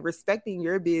new thing. Respecting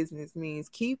your business means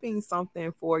keeping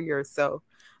something for yourself.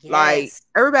 Like, Yes.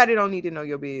 everybody don't need to know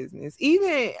your business.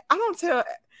 Even I don't tell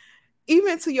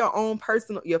even to your own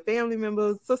personal, your family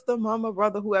members, sister, mama,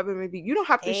 brother, whoever it may be. You don't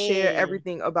have to share Hey,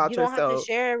 everything you about don't have to yourself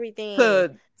share everything.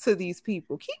 to these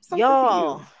people. Keep something for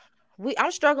Y'all, you.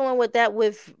 I'm struggling with that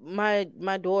with my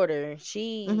daughter.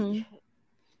 Mm-hmm.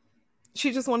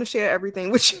 She just want to share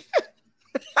everything with you.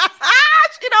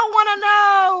 She don't want to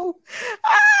know.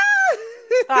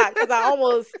 Because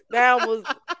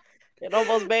it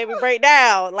almost made me break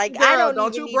down. Like, I Girl,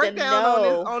 don't don't even you need to break down on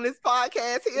know. this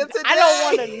podcast here I don't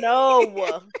want today. to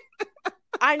know.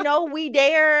 I know we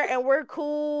there and we're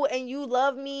cool and you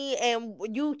love me and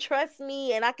you trust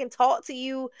me and I can talk to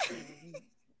you.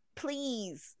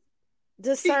 Please, Keep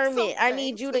some discernment. I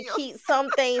need things you to to yourself. keep some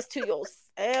things to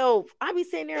yourself. I be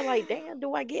sitting there like, damn,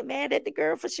 do I get mad at the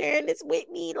girl for sharing this with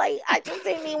me? Like, I just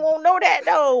didn't even want to know that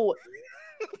though.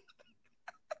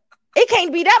 It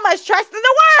can't be that much trust in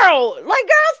the world. Like,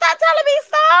 girl, stop telling me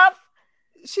stuff.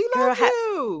 She Girl, loves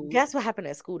you. guess what happened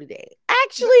at school today?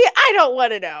 Actually, I don't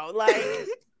want to know. Like,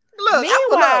 Look, I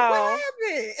pull up. What meanwhile,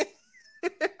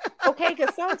 happened? okay,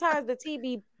 because sometimes the tea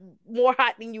be more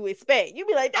hot than you expect. You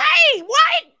be like, hey,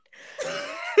 what?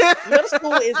 Middle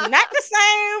school is not the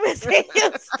same as it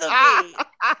used to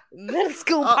be. Middle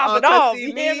school popping Cause off. see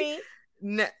You hear me.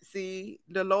 me? See,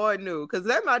 the Lord knew. Cause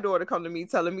let my daughter come to me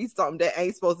telling me something that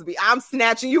ain't supposed to be. I'm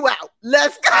snatching you out.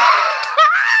 Let's go.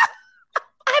 I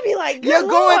be like, You're good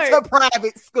going Lord, to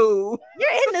private school.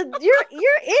 you're in the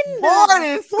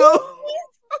Boarding school.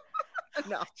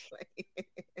 No.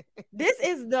 This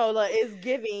is no, like, it's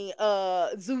giving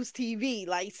Zeus TV.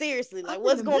 Like, seriously, like, I'm in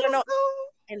what's the going middle on school.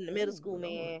 in the middle Oh, school, Lord.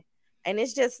 man? And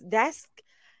it's just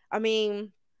I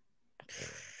mean,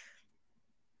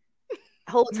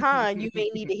 whole time you may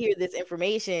need to hear this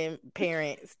information,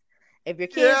 parents. If your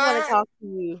kids want to Yeah. talk to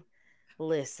you,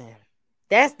 listen.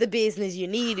 That's the business you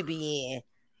need to be in.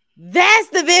 That's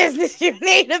the business you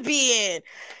need to be in.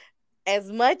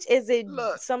 As much as it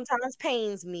Look. sometimes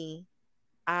pains me,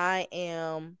 I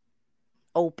am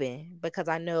open because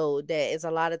I know that it's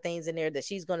a lot of things in there that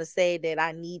she's going to say that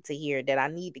I need to hear, that I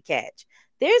need to catch.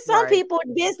 There's some Right. people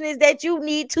business that you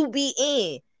need to be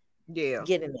in. Yeah.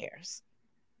 Get in theirs.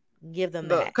 Give them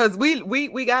Look, that. because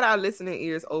we got our listening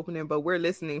ears opening, but we're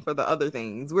listening for the other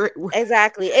things. We're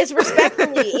Exactly. It's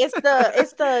respectfully.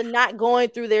 It's the not going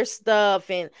through their stuff.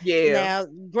 And yeah. now,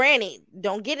 granted,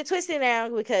 don't get it twisted now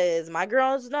because my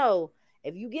girls know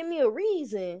if you give me a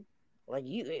reason, like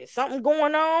something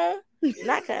going on,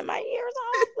 not cutting my ears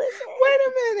off. Listen, Wait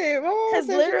a minute. Mama because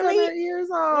said she cut her literally, ears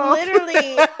off.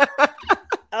 literally,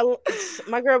 uh,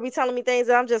 my girl be telling me things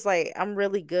that I'm just like, I'm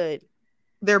really good.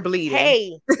 They're bleeding.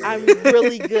 Hey, I'm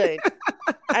really good.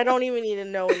 I don't even need to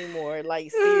know anymore. Like,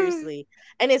 seriously.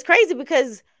 And it's crazy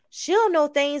because she'll know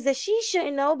things that she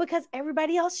shouldn't know because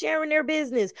everybody else sharing their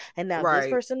business. And now this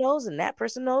Right. person knows and that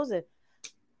person knows it.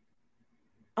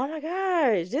 Oh my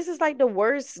gosh. This is like the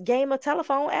worst game of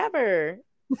telephone ever.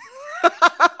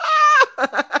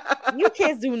 You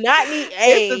kids do not need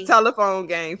It's the telephone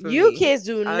game for you me. kids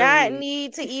do I'm not weak.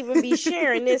 need to even be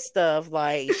sharing this stuff.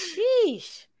 Like,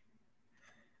 sheesh.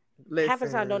 Half the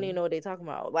time don't even Listen. know what they're talking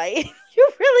about. Like, you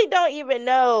really don't even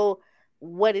know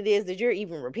what it is that you're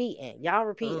even repeating. Y'all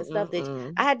repeating stuff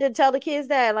that I had to tell the kids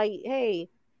that, like, hey,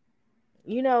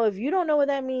 if you don't know what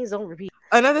that means, don't repeat.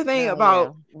 Another thing No, yeah.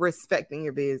 about respecting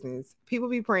your business, people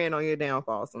be praying on your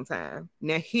downfall sometimes.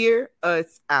 Now, hear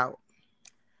us out.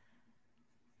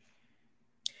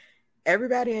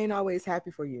 Everybody ain't always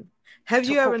happy for you. Have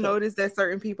you ever Okay. noticed that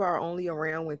certain people are only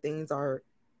around when things are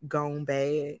gone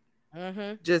bad?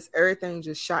 Mm-hmm. Just everything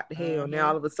just shot to hell. Mm-hmm. Now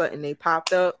all of a sudden they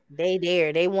popped up. They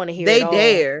dare. They want to hear They it all.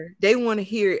 dare. They want to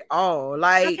hear it all. How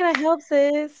Like, can I help,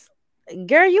 sis?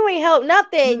 Girl, you ain't help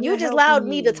nothing. you're You not just helping allowed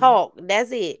me to me. talk.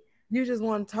 That's it. You just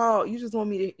want to talk. You just want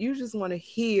me to. You just want to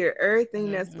hear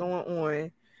everything that's going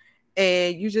on,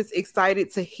 and you just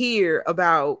excited to hear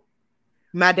about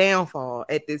my downfall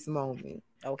at this moment.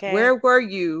 Okay. Where were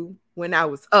you when I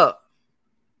was up?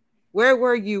 Where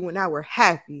were you when I were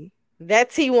happy? That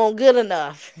tea won't good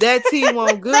enough. That tea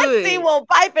won't good. That tea won't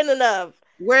piping enough.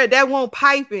 Where that won't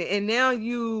piping, and now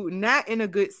you not in a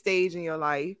good stage in your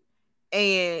life,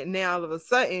 and now all of a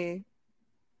sudden,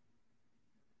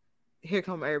 here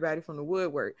come everybody from the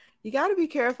woodwork. You got to be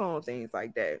careful on things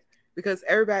like that because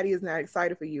everybody is not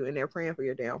excited for you, and they're praying for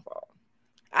your downfall.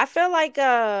 I feel like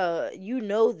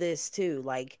this too.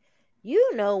 Like,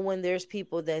 when there's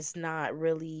people that's not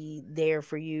really there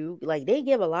for you. Like, they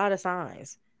give a lot of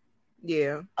signs.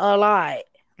 Yeah. A lot.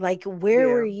 Like, where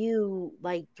were you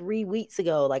like 3 weeks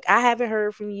ago? Like, I haven't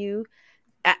heard from you.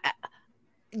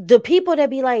 The people that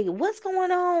be like, what's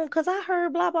going on? Because I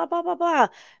heard blah, blah, blah, blah, blah.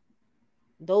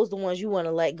 those the ones you want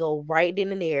to let go right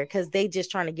in and there because they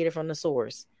just trying to get it from the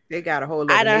source. They got a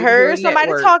whole I other done heard neighborhood somebody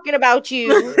network. talking about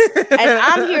you, and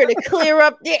I'm here to clear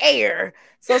up the air.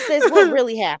 So, sis, what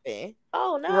really happened?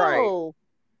 Oh Right. no,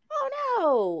 oh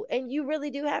no! And you really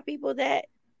do have people that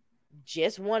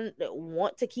just want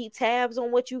to keep tabs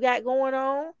on what you got going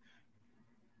on.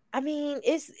 I mean,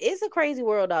 it's a crazy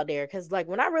world out there because, like,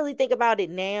 when I really think about it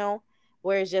now,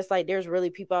 where it's just like there's really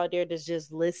people out there that's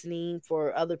just listening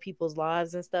for other people's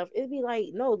lives and stuff, it'd be like,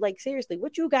 no, like, seriously,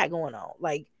 what you got going on?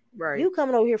 Like, Right. you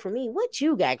coming over here for me? What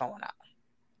you got going on?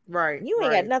 Right. You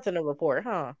ain't got Right. nothing to report,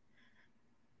 huh?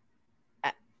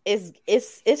 It's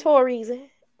for a reason.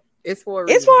 It's for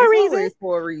a It's reason. for a It's reason. always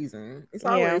for a reason. It's Yeah,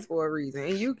 always for a reason.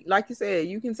 And you, like you said,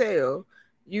 you can tell.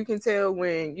 You can tell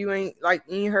when you ain't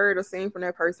heard or seen from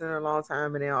that person in a long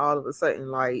time, and then all of a sudden,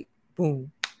 like,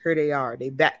 boom, here they are. They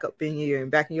back up in here and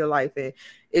back in your life, and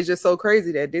it's just so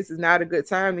crazy that this is not a good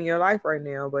time in your life right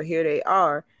now, but here they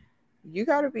are. You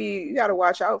gotta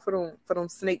watch out for them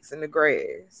snakes in the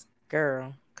grass.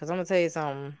 girl. Because I'm gonna tell you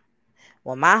something.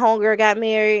 When my homegirl got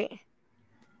married,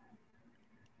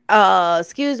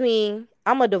 excuse me,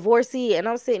 I'm a divorcee and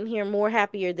I'm sitting here more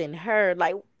happier than her.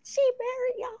 Like, she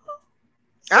married, y'all.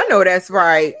 I know that's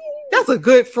right. That's a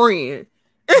good friend.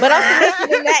 But I'm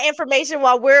soliciting that information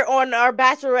while we're on our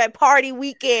bachelorette party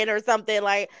weekend or something.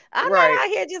 Like, I'm Right. not out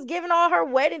here just giving all her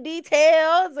wedding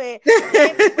details and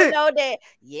letting people know that,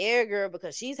 yeah, girl,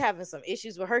 because she's having some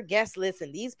issues with her guest list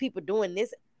and these people doing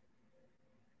this.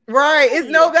 Right. It's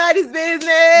nobody's business.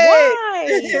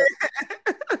 Why?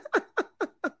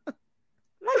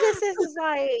 My good sis is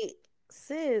like,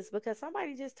 sis, because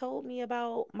somebody just told me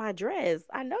about my dress.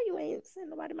 I know you ain't sent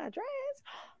nobody my dress.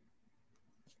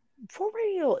 For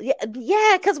real.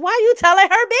 Yeah, because why you telling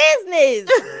her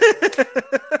business?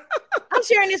 I'm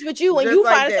sharing this with you and Just you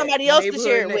like find that. somebody else to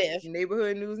share it with.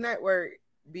 Neighborhood News Network.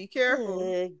 Be careful.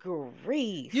 Good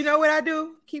grief. You know what I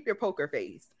do? Keep your poker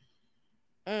face.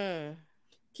 Mm.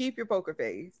 Keep your poker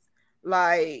face.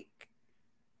 Like,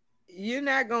 you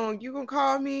gonna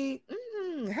call me?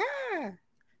 Hi.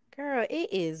 Girl,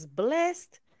 it is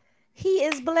blessed. He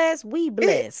is blessed. We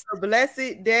blessed. It's a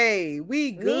blessed day.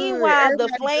 We good. Meanwhile, the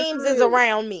Everybody flames good. is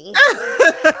around me.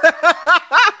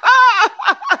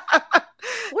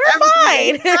 We're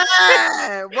fine.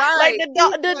 Right. Like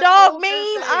the dog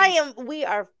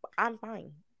meme. I'm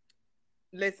fine.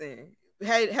 Listen,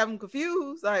 have them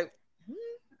confused. Like,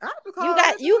 You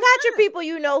got your people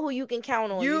you know who you can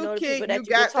count on. You know the people that you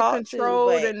can talk control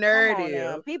to. the But narrative. come on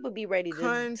now. People be ready to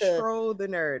control the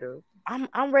narrative.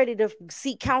 I'm ready to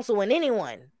seek counsel in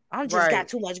anyone. I'm just got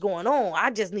too much going on.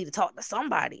 I just need to talk to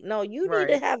somebody. No, you need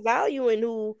to have value in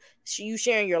who you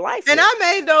sharing your life with. And I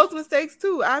made those mistakes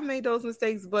too. I made those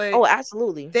mistakes, but oh,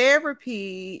 absolutely.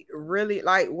 Therapy really,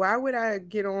 like, why would I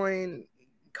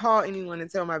call anyone and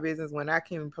tell my business when I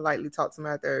can politely talk to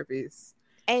my therapist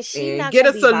and she not get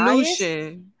a solution?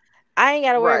 Biased. I ain't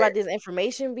gotta worry about this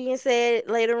information being said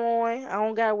later on. I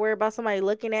don't gotta worry about somebody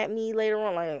looking at me later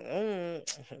on like,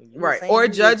 or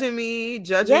judging me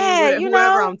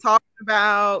whoever I'm talking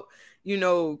about,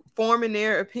 forming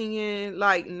their opinion.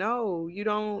 Like, no, you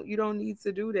don't need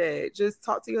to do that. Just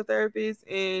talk to your therapist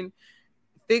and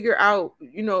figure out,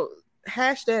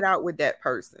 hash that out with that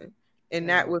person and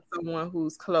not with someone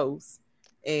who's close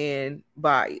and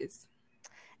biased.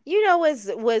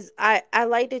 I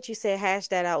like that you said hash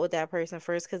that out with that person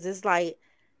first, because it's like,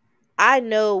 I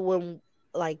know when,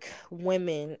 like,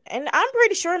 women, and I'm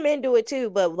pretty sure men do it too,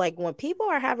 but like when people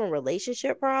are having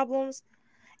relationship problems,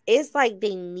 it's like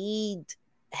they need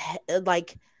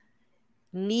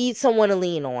someone to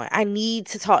lean on. I need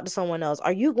to talk to someone else.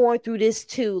 Are you going through this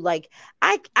too? Like,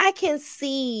 I can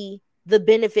see the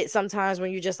benefit sometimes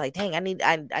when you're just like, dang, I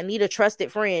need a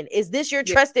trusted friend. Is this your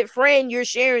trusted friend you're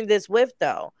sharing this with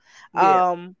though?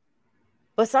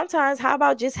 But sometimes, how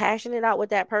about just hashing it out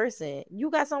with that person? You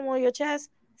got someone on your chest,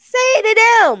 say it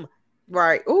to them.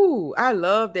 Right. Ooh, I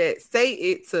love that. Say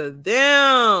it to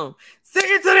them. Say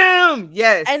it to them.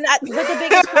 Yes. But the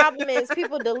biggest problem is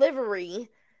people delivery.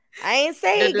 I ain't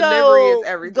say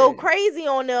go crazy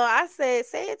on them. I said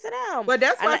say it to them. But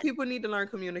that's why people need to learn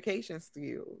communication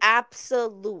skills.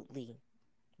 Absolutely.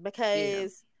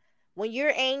 Because when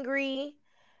you're angry,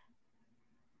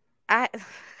 I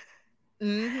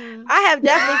have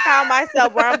definitely found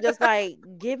myself where I'm just like,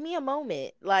 give me a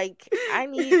moment. Like, I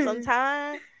need some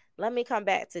time. Let me come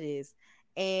back to this.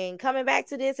 And coming back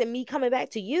to this and me coming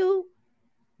back to you,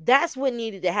 that's what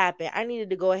needed to happen. I needed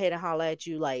to go ahead and holler at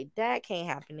you like, that can't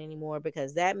happen anymore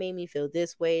because that made me feel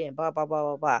this way and blah, blah, blah,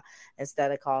 blah, blah.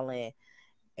 Instead of calling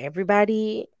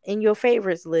everybody in your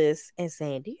favorites list and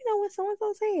saying, do you know what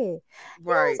so-and-so said. You know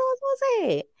what Right. so-and-so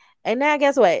said. And now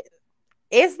guess what?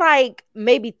 It's like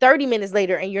maybe 30 minutes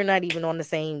later and you're not even on the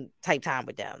same type time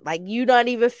with them. Like you're not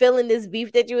even feeling this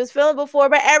beef that you was feeling before,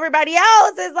 but everybody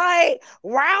else is like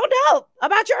riled up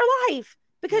about your life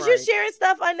because you're Right. sharing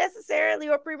stuff unnecessarily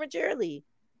or prematurely.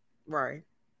 Right.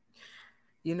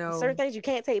 You know, Certain things you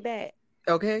can't take back.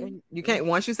 okay. You can't,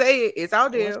 once you say it, it's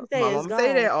out Once there. you say My it, it's mama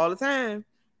say that gone. all the time.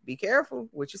 Be careful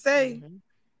what you say. Mhm.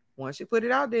 Once you put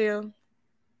it out there,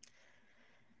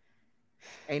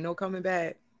 ain't no coming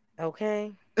back.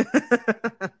 Okay.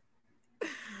 But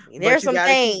There's you some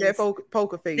gotta keep that things.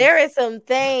 poker face. There is some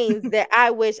things that I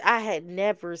wish I had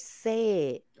never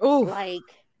said. Ooh, Like,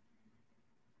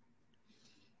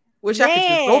 wish I could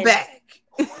just go man. back.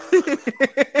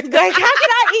 Like, how can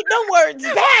I eat the words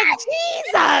back?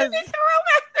 Jesus.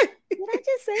 Did I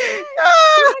just say that?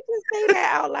 Did I just say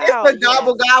that out It's loud? the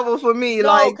gobble Yes. gobble for me. No,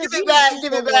 Like, because give you it back, eat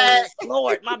give the it back. words.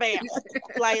 Lord, my bad.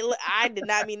 Like, I did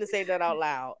not mean to say that out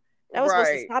loud. That was supposed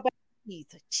to Right. stop at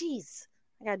jeez.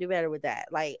 I gotta do better with that.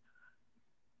 Like,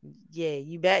 yeah,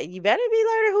 you better be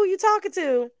learning who you talking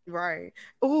to. Right.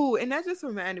 Ooh, and that just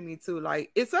reminded me too,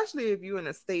 like, especially if you're in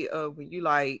a state of when you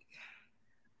like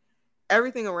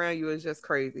everything around you is just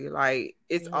crazy. Like,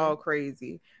 it's all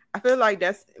crazy. I feel like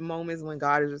that's moments when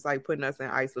God is just like putting us in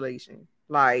isolation.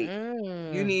 Like,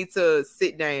 you need to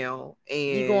sit down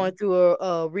You going and through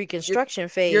a reconstruction you're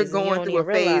phase and you going don't through a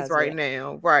even phase realize right it.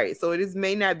 now. Right. So this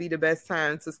may not be the best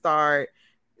time to start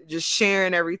just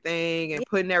sharing everything and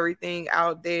putting everything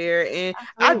out there. And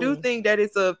I do Absolutely. think that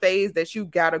it's a phase that you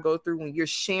got to go through when you're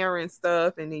sharing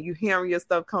stuff and then you hearing your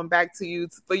stuff come back to you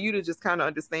for you to just kind of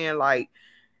understand, like,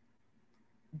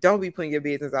 don't be putting your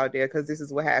business out there, because this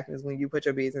is what happens when you put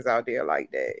your business out there like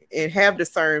that. And have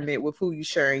discernment with who you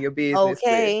sharing your business with,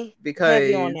 Okay.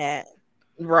 Heavy on because that.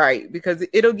 right, because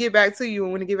it'll get back to you,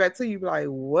 and when it get back to you, be like,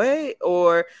 what?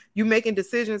 Or you making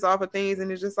decisions off of things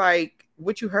and it's just like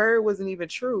what you heard wasn't even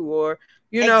true, or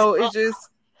it's just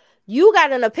You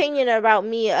got an opinion about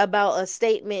me about a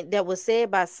statement that was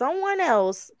said by someone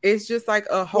else. it's just like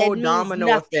a That whole means domino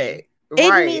nothing. effect. It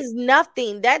Right. means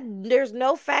nothing. That there's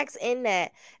no facts in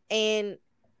that. And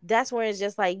that's where it's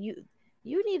just like you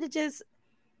need to just,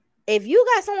 if you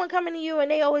got someone coming to you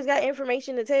and they always got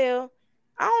information to tell,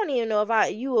 I don't even know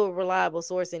if you a reliable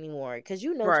source anymore, because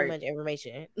you know too Right. much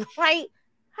information. Like,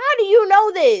 how do you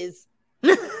know this?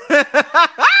 You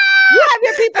have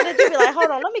your people that you be like,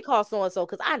 hold on, let me call so and so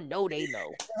because I know they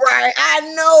know. Right. I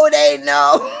know they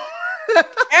know.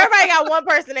 Everybody got one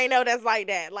person they know that's like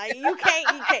that. Like, you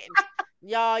can't.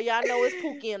 Y'all know it's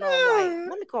Pookie and I'm like,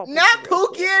 let me call Pookie. Not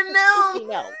Pookie and them. Pookie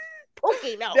no.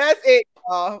 Pookie no. That's it.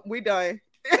 We done.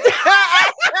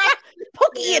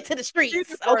 Pookie into the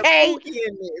streets, okay? Pookie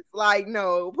in this. Like,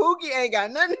 no, Pookie ain't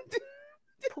got nothing to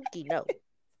do. Pookie no.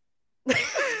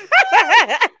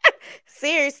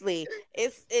 Seriously,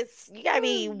 it's you gotta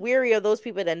be weary of those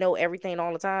people that know everything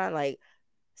all the time. Like,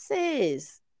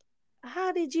 sis,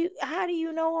 how do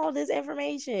you know all this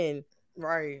information?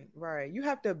 Right. You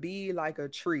have to be like a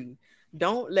tree.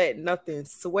 Don't let nothing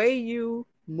sway you,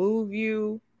 move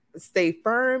you. Stay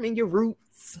firm in your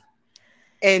roots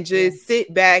and just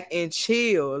sit back and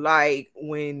chill. Like,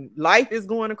 when life is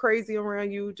going crazy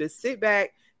around you, just sit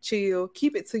back, chill,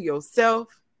 keep it to yourself,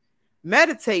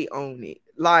 meditate on it.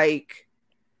 Like,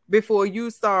 before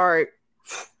you start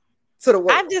to the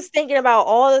world. I'm just thinking about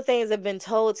all the things that have been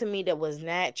told to me that was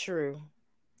not true.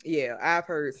 Yeah, I've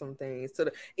heard some things.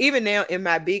 Even now in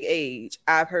my big age,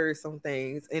 I've heard some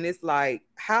things, and it's like,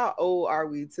 how old are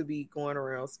we to be going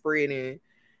around spreading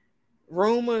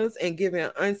rumors and giving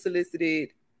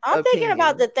unsolicited I'm thinking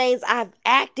about opinion? the things I've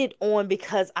acted on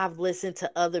because I've listened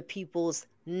to other people's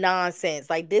nonsense.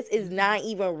 Like, this is not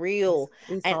even real.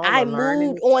 It's And all I a learning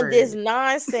moved on this experience.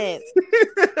 nonsense.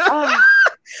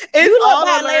 It's You look all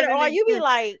back a later learning on, you be experience.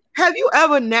 like, have you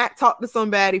ever not talked to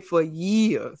somebody for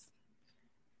years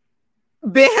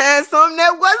behind something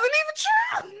that wasn't even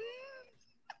true?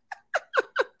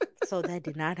 so that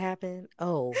did not happen?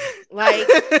 Oh, like,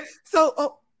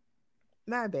 so,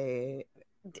 my bad.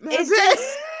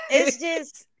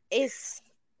 It's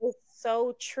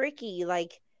so tricky.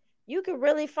 Like, you can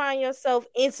really find yourself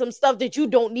in some stuff that you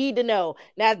don't need to know.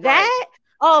 Now that,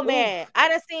 oh man, I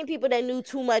done seen people that knew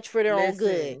too much for their own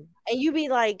good. And you be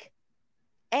like,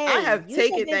 hey, I have you said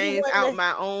taken that you things out wouldn't.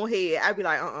 my own head. I'd be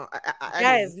like, I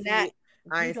That didn't is see not, it.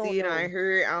 I you ain't don't see it. know. I ain't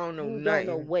heard. I don't know You nothing.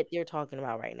 don't know what they're talking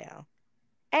about right now.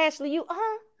 Ashley, what?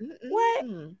 I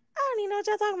don't even know what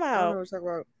y'all talking about. I don't know what you're talking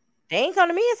about. They ain't come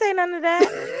to me and say none of that.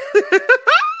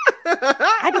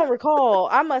 I don't recall.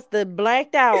 I must have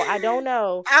blanked out. I don't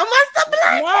know. I must have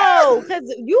blanked No,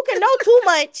 because you can know too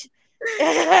much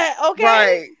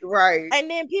Okay. Right. And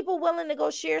then people willing to go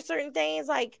share certain things,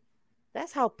 like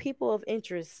that's how people of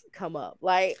interest come up.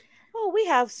 Like, oh, we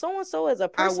have so and so as a I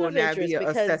person will of not be interest an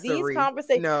because these accessory.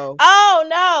 conversations. No, Oh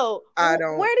no, I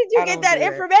don't. where did you I get don't that do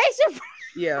that. information from?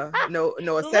 Yeah, no Listen,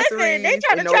 they accessories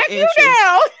trying and to no track you interest.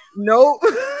 down. Nope.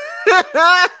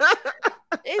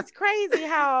 It's crazy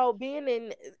how being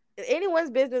in anyone's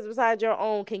business besides your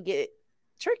own can get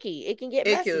tricky. It can get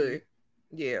It messy. could.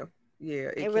 Yeah. Yeah,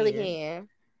 it It really can. can.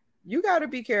 You got to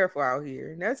be careful out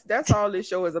here. That's all this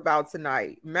show is about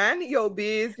tonight. Mind your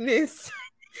business.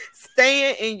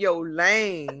 Staying in your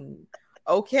lane.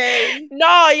 Okay?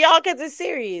 No, y'all, because it's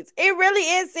serious. It really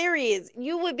is serious.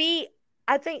 You would be.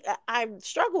 I think I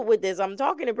struggled with this. I'm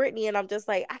talking to Brittany, and I'm just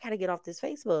like, I gotta get off this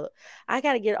Facebook. I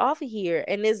gotta get off of here.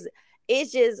 And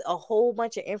it's just a whole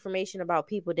bunch of information about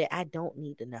people that I don't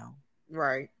need to know.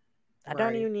 Right. I don't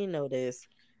Right. even need to know this.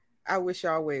 I wish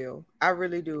y'all well. I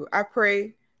really do. I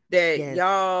pray that Yes.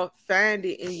 y'all find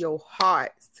it in your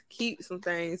hearts to keep some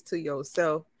things to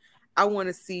yourself. I want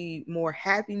to see more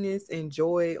happiness and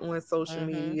joy on social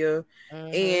media.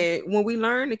 And when we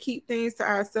learn to keep things to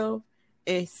ourselves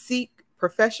and seek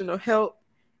professional help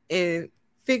and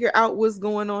figure out what's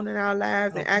going on in our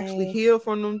lives and actually heal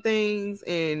from them things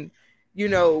and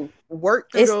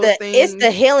work through those things. It's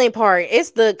the healing part.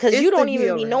 Because you don't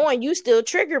even be healing. knowing you still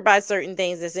triggered by certain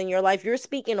things that's in your life. You're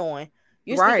speaking on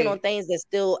things that's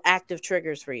still active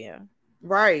triggers for you.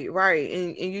 Right.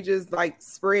 And you just like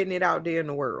spreading it out there in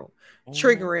the world,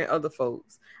 triggering other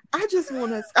folks. I've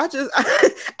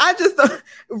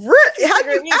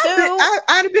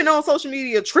been on social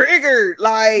media triggered.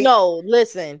 Like, no,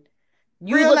 listen,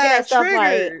 you real looking at stuff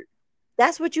triggered. like,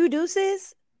 that's what you do,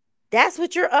 sis? That's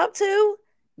what you're up to?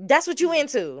 That's what you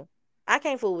into? I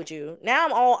can't fool with you. Now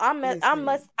I'm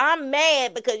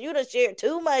mad because you done shared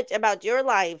too much about your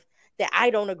life that I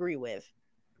don't agree with.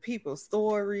 People's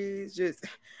stories,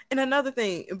 and another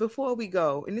thing before we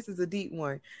go, and this is a deep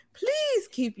one, please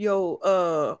keep your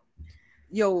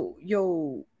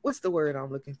what's the word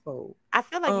I'm looking for? I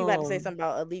feel like you about to say something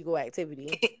about illegal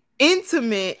activity.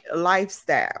 Intimate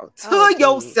lifestyle to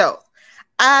yourself.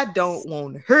 I don't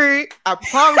want to hear it. I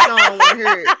promise I don't want to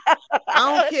hear it.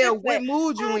 I don't care what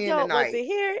mood you in tonight. Want to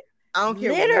hear it. I don't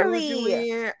care what mood you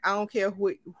in. I don't care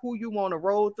who you want to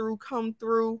roll through, come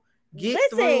through, get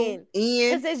through,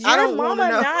 in. Because is your mama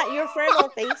not your friend on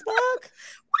Facebook?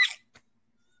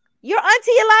 Your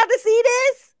auntie allowed to see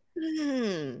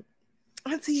this?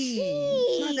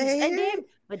 Auntie.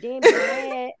 But then be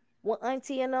mad when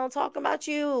auntie and them talking about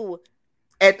you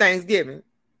at Thanksgiving.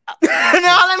 You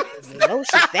know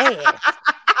she fast.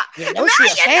 You know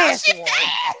she fast.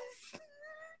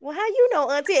 Well, how you know,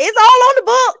 auntie? It's all on the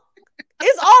book.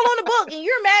 It's all on the book, and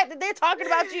you're mad that they're talking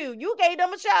about you. You gave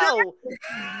them a show.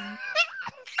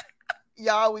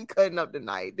 Y'all, we cutting up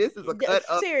tonight. This is a cut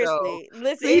up. Seriously, show.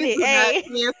 Listen, please do not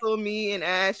cancel me and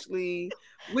Ashley.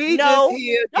 We just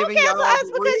here giving y'all us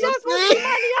because y'all supposed to be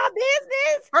minding y'all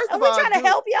business. First of all, we trying to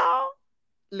help y'all.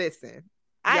 Listen,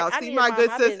 y'all see my good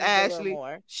sis Ashley.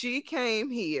 She came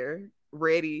here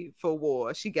ready for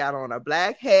war. She got on a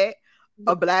black hat,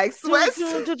 a black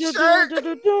sweatshirt.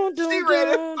 She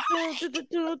ready.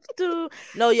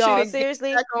 No, y'all,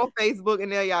 seriously. Back on Facebook, and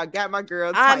now y'all got my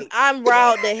girl. I'm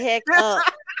riled the heck up.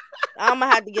 I'm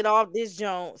gonna have to get off this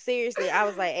joint. Seriously, I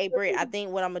was like, hey, Britt, I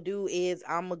think what I'm gonna do is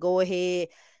I'm gonna go ahead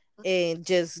and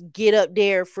just get up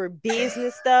there for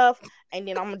business stuff, and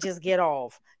then I'm gonna just get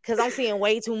off because I'm seeing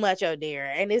way too much out there,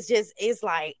 and it's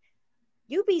like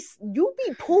you be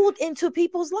pulled into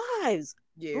people's lives,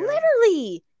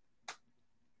 literally.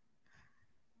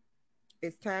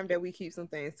 It's time that we keep some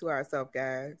things to ourselves,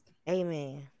 guys.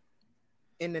 Amen.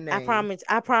 In the name,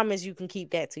 I promise you can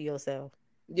keep that to yourself.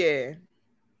 Yeah.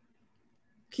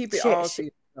 Keep it all to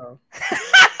yourself.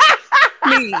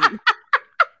 Please.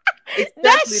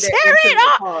 Especially that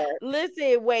intimate part.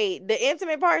 Listen, wait. The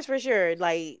intimate parts for sure.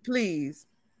 Like, please.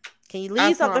 Can you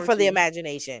leave something for the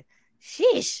imagination?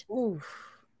 Sheesh. Oof.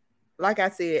 Like I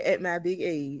said, at my big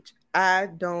age, I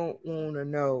don't want to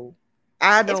know.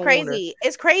 It's crazy.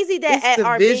 It's crazy that at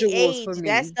our big age,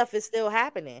 that stuff is still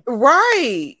happening.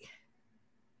 Right.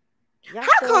 How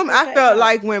come I felt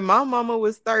like when my mama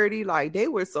was 30, like they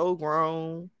were so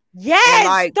grown? Yes,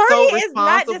 like 30 so is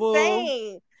not the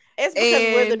same. It's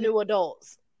because we're the new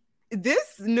adults.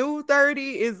 This new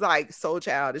 30 is like so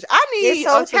childish. I need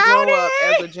us to grow up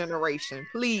as a generation,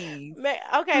 please.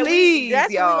 Okay, please,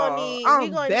 that's y'all. What we're gonna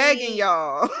need. I'm begging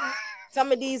y'all.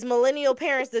 Some of these millennial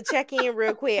parents to check in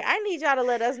real quick. I need y'all to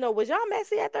let us know. Was y'all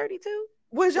messy at 32?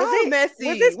 Was y'all messy?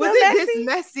 Was it this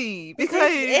messy? Because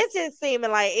it's just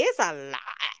seeming like it's a lot.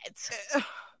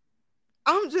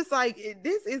 I'm just like,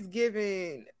 this is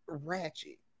giving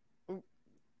ratchet.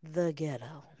 The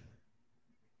ghetto.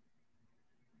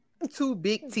 Two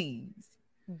big T's.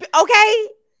 Okay.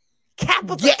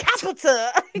 Capital. Ghetto.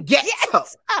 Ghetto.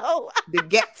 The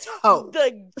ghetto.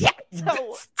 The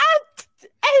ghetto.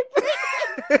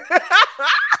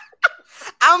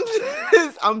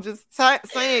 I'm just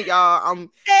saying, y'all.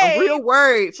 I'm real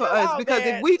worried for us because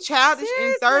if we childish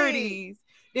in 30s,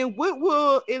 then what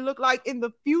will it look like in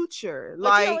the future?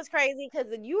 But you know what's crazy?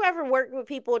 Because you ever worked with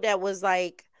people that was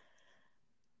like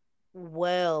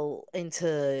well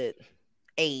into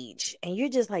age, and you're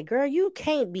just like, girl, you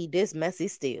can't be this messy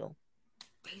still.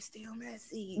 They still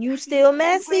messy. You still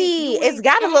messy. It's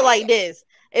gotta look like this.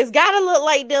 It's gotta look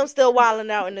like them still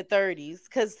wilding out in the 30s.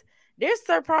 Because there's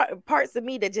certain parts of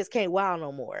me that just can't wild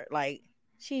no more. Like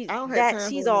she's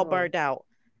all burnt out.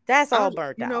 That's all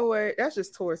burnt out. You know what? That's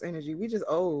just Taurus energy. We just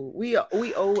old. We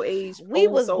old age. We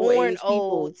was born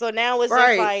old, so now it's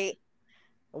just like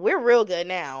we're real good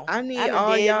now. I need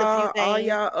all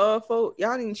y'all folk.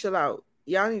 Y'all need to chill out.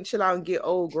 Y'all need to chill out and get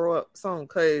old, grow up soon.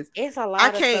 Cause it's a lot.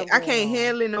 I can't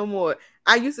handle it no more.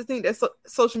 I used to think that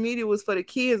social media was for the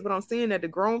kids, but I'm seeing that the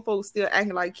grown folks still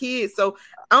acting like kids. So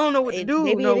I don't know what to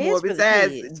do no more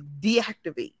besides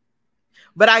deactivate.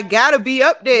 But I gotta be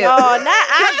up there. No,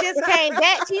 I just came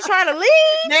back. She's trying to leave.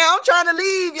 Now I'm trying to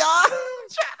leave, y'all.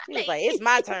 She's like, it's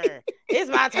my turn. It's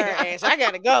my turn, Ash. I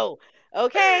gotta go.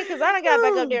 Okay, because I done got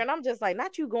back up there, and I'm just like,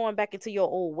 not you going back into your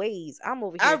old ways. I'm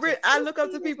over here. I look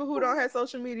up to people who don't have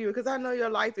social media because I know your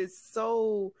life is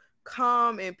so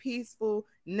calm and peaceful,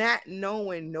 not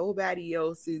knowing nobody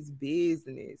else's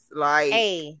business.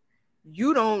 Like,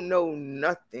 you don't know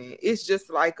nothing. It's just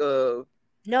like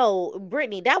No,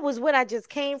 Brittany, that was what I just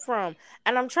came from.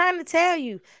 And I'm trying to tell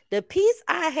you, the peace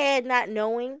I had not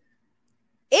knowing,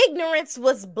 ignorance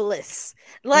was bliss.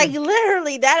 Like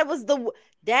literally, that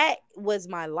was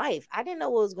my life. I didn't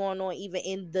know what was going on even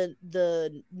in the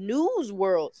news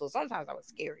world. So sometimes I was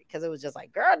scary because it was just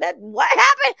like, girl, what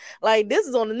happened? Like, this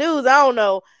is on the news. I don't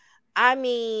know. I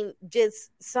mean,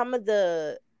 just some of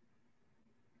the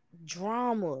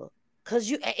drama.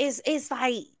 Cause it's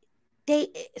like they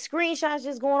screenshots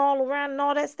just going all around and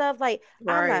all that stuff. Like,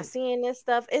 I'm not seeing this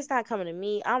stuff. It's not coming to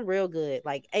me. I'm real good.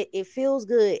 Like, it feels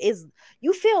good.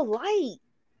 You feel light.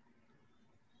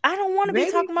 I don't want to be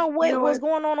talking about what's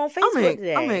going on Facebook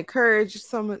today. I'm gonna encourage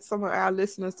some of our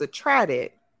listeners to try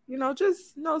that.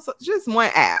 Just one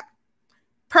app,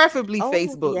 preferably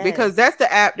Facebook, because that's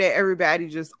the app that everybody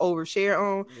just overshare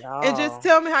on. And just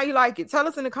tell me how you like it. Tell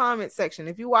us in the comment section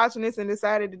if you're watching this and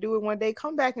decided to do it one day.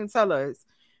 Come back and tell us,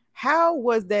 how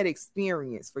was that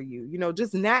experience for you?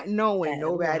 Just not knowing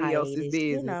nobody else's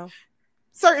business.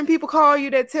 Certain people call you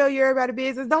that tell you everybody's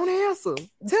business. Don't answer.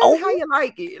 Tell me how you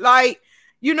like it. Like.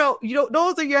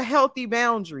 Those are your healthy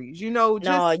boundaries. No,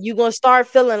 you're gonna start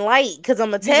feeling light because I'm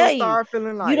gonna tell you,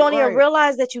 you don't even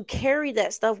realize that you carry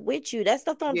that stuff with you. That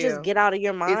stuff don't just get out of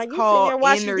your mind. You're sitting there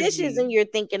washing dishes and you're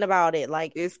thinking about it.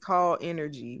 Like, it's called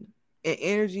energy, and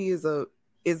energy is a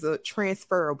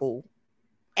transferable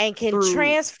and can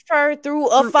transfer through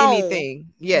a phone. Anything.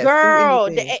 Yes,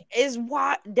 girl,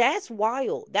 that's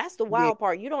wild. That's the wild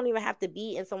part. You don't even have to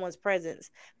be in someone's presence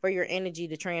for your energy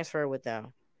to transfer with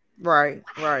them. Right.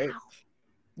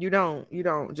 You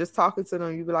don't just talking to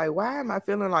them. You be like, why am I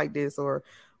feeling like this? Or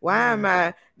why am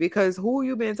I? Because who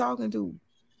you been talking to?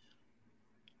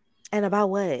 And about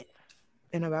what?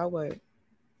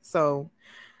 So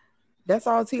that's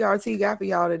all TRT got for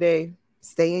y'all today.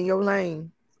 Stay in your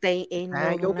lane. Stay in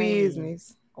your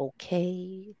business.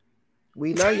 Okay.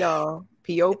 We love y'all.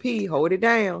 POP, hold it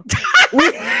down. we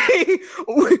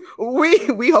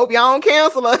hope y'all don't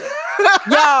cancel us.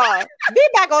 Y'all be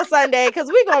back on Sunday because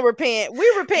we're gonna repent. We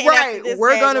repent. Right.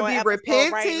 We're gonna be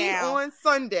repenting on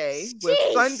Sunday with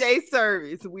Sunday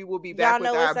service. We will be back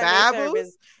with our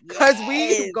Bibles because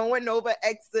we going over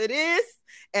Exodus,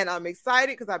 and I'm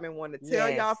excited because I've been wanting to tell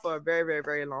y'all for a very, very,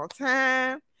 very long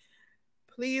time.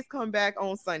 Please come back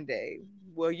on Sunday.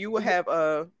 Well, you will have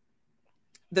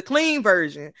the clean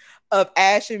version of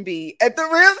Ash and B at the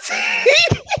real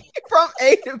team from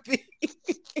A to B.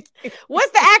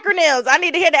 What's the acronyms? I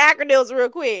need to hear the acronyms real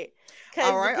quick.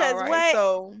 All right.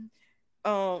 So,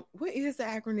 what is the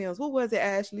acronyms? What was it,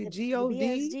 Ashley?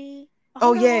 GOD?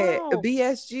 Oh yeah,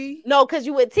 BSG. No, because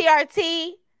you with TRT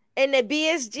and the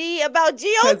BSG about GOD.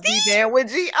 Because we down with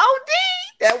GOD.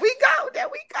 There we go.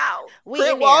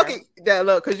 Crip walking.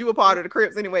 Look, because you were part of the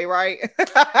Crips anyway, right?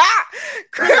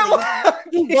 Crip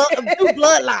walking.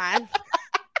 Bloodline.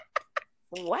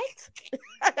 What?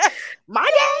 My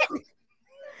dad?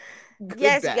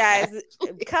 Yes, guys.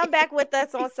 Come back with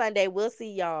us on Sunday. We'll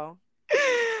see y'all.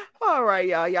 All right,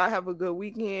 y'all. Y'all have a good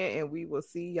weekend, and we will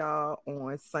see y'all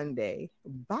on Sunday.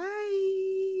 Bye.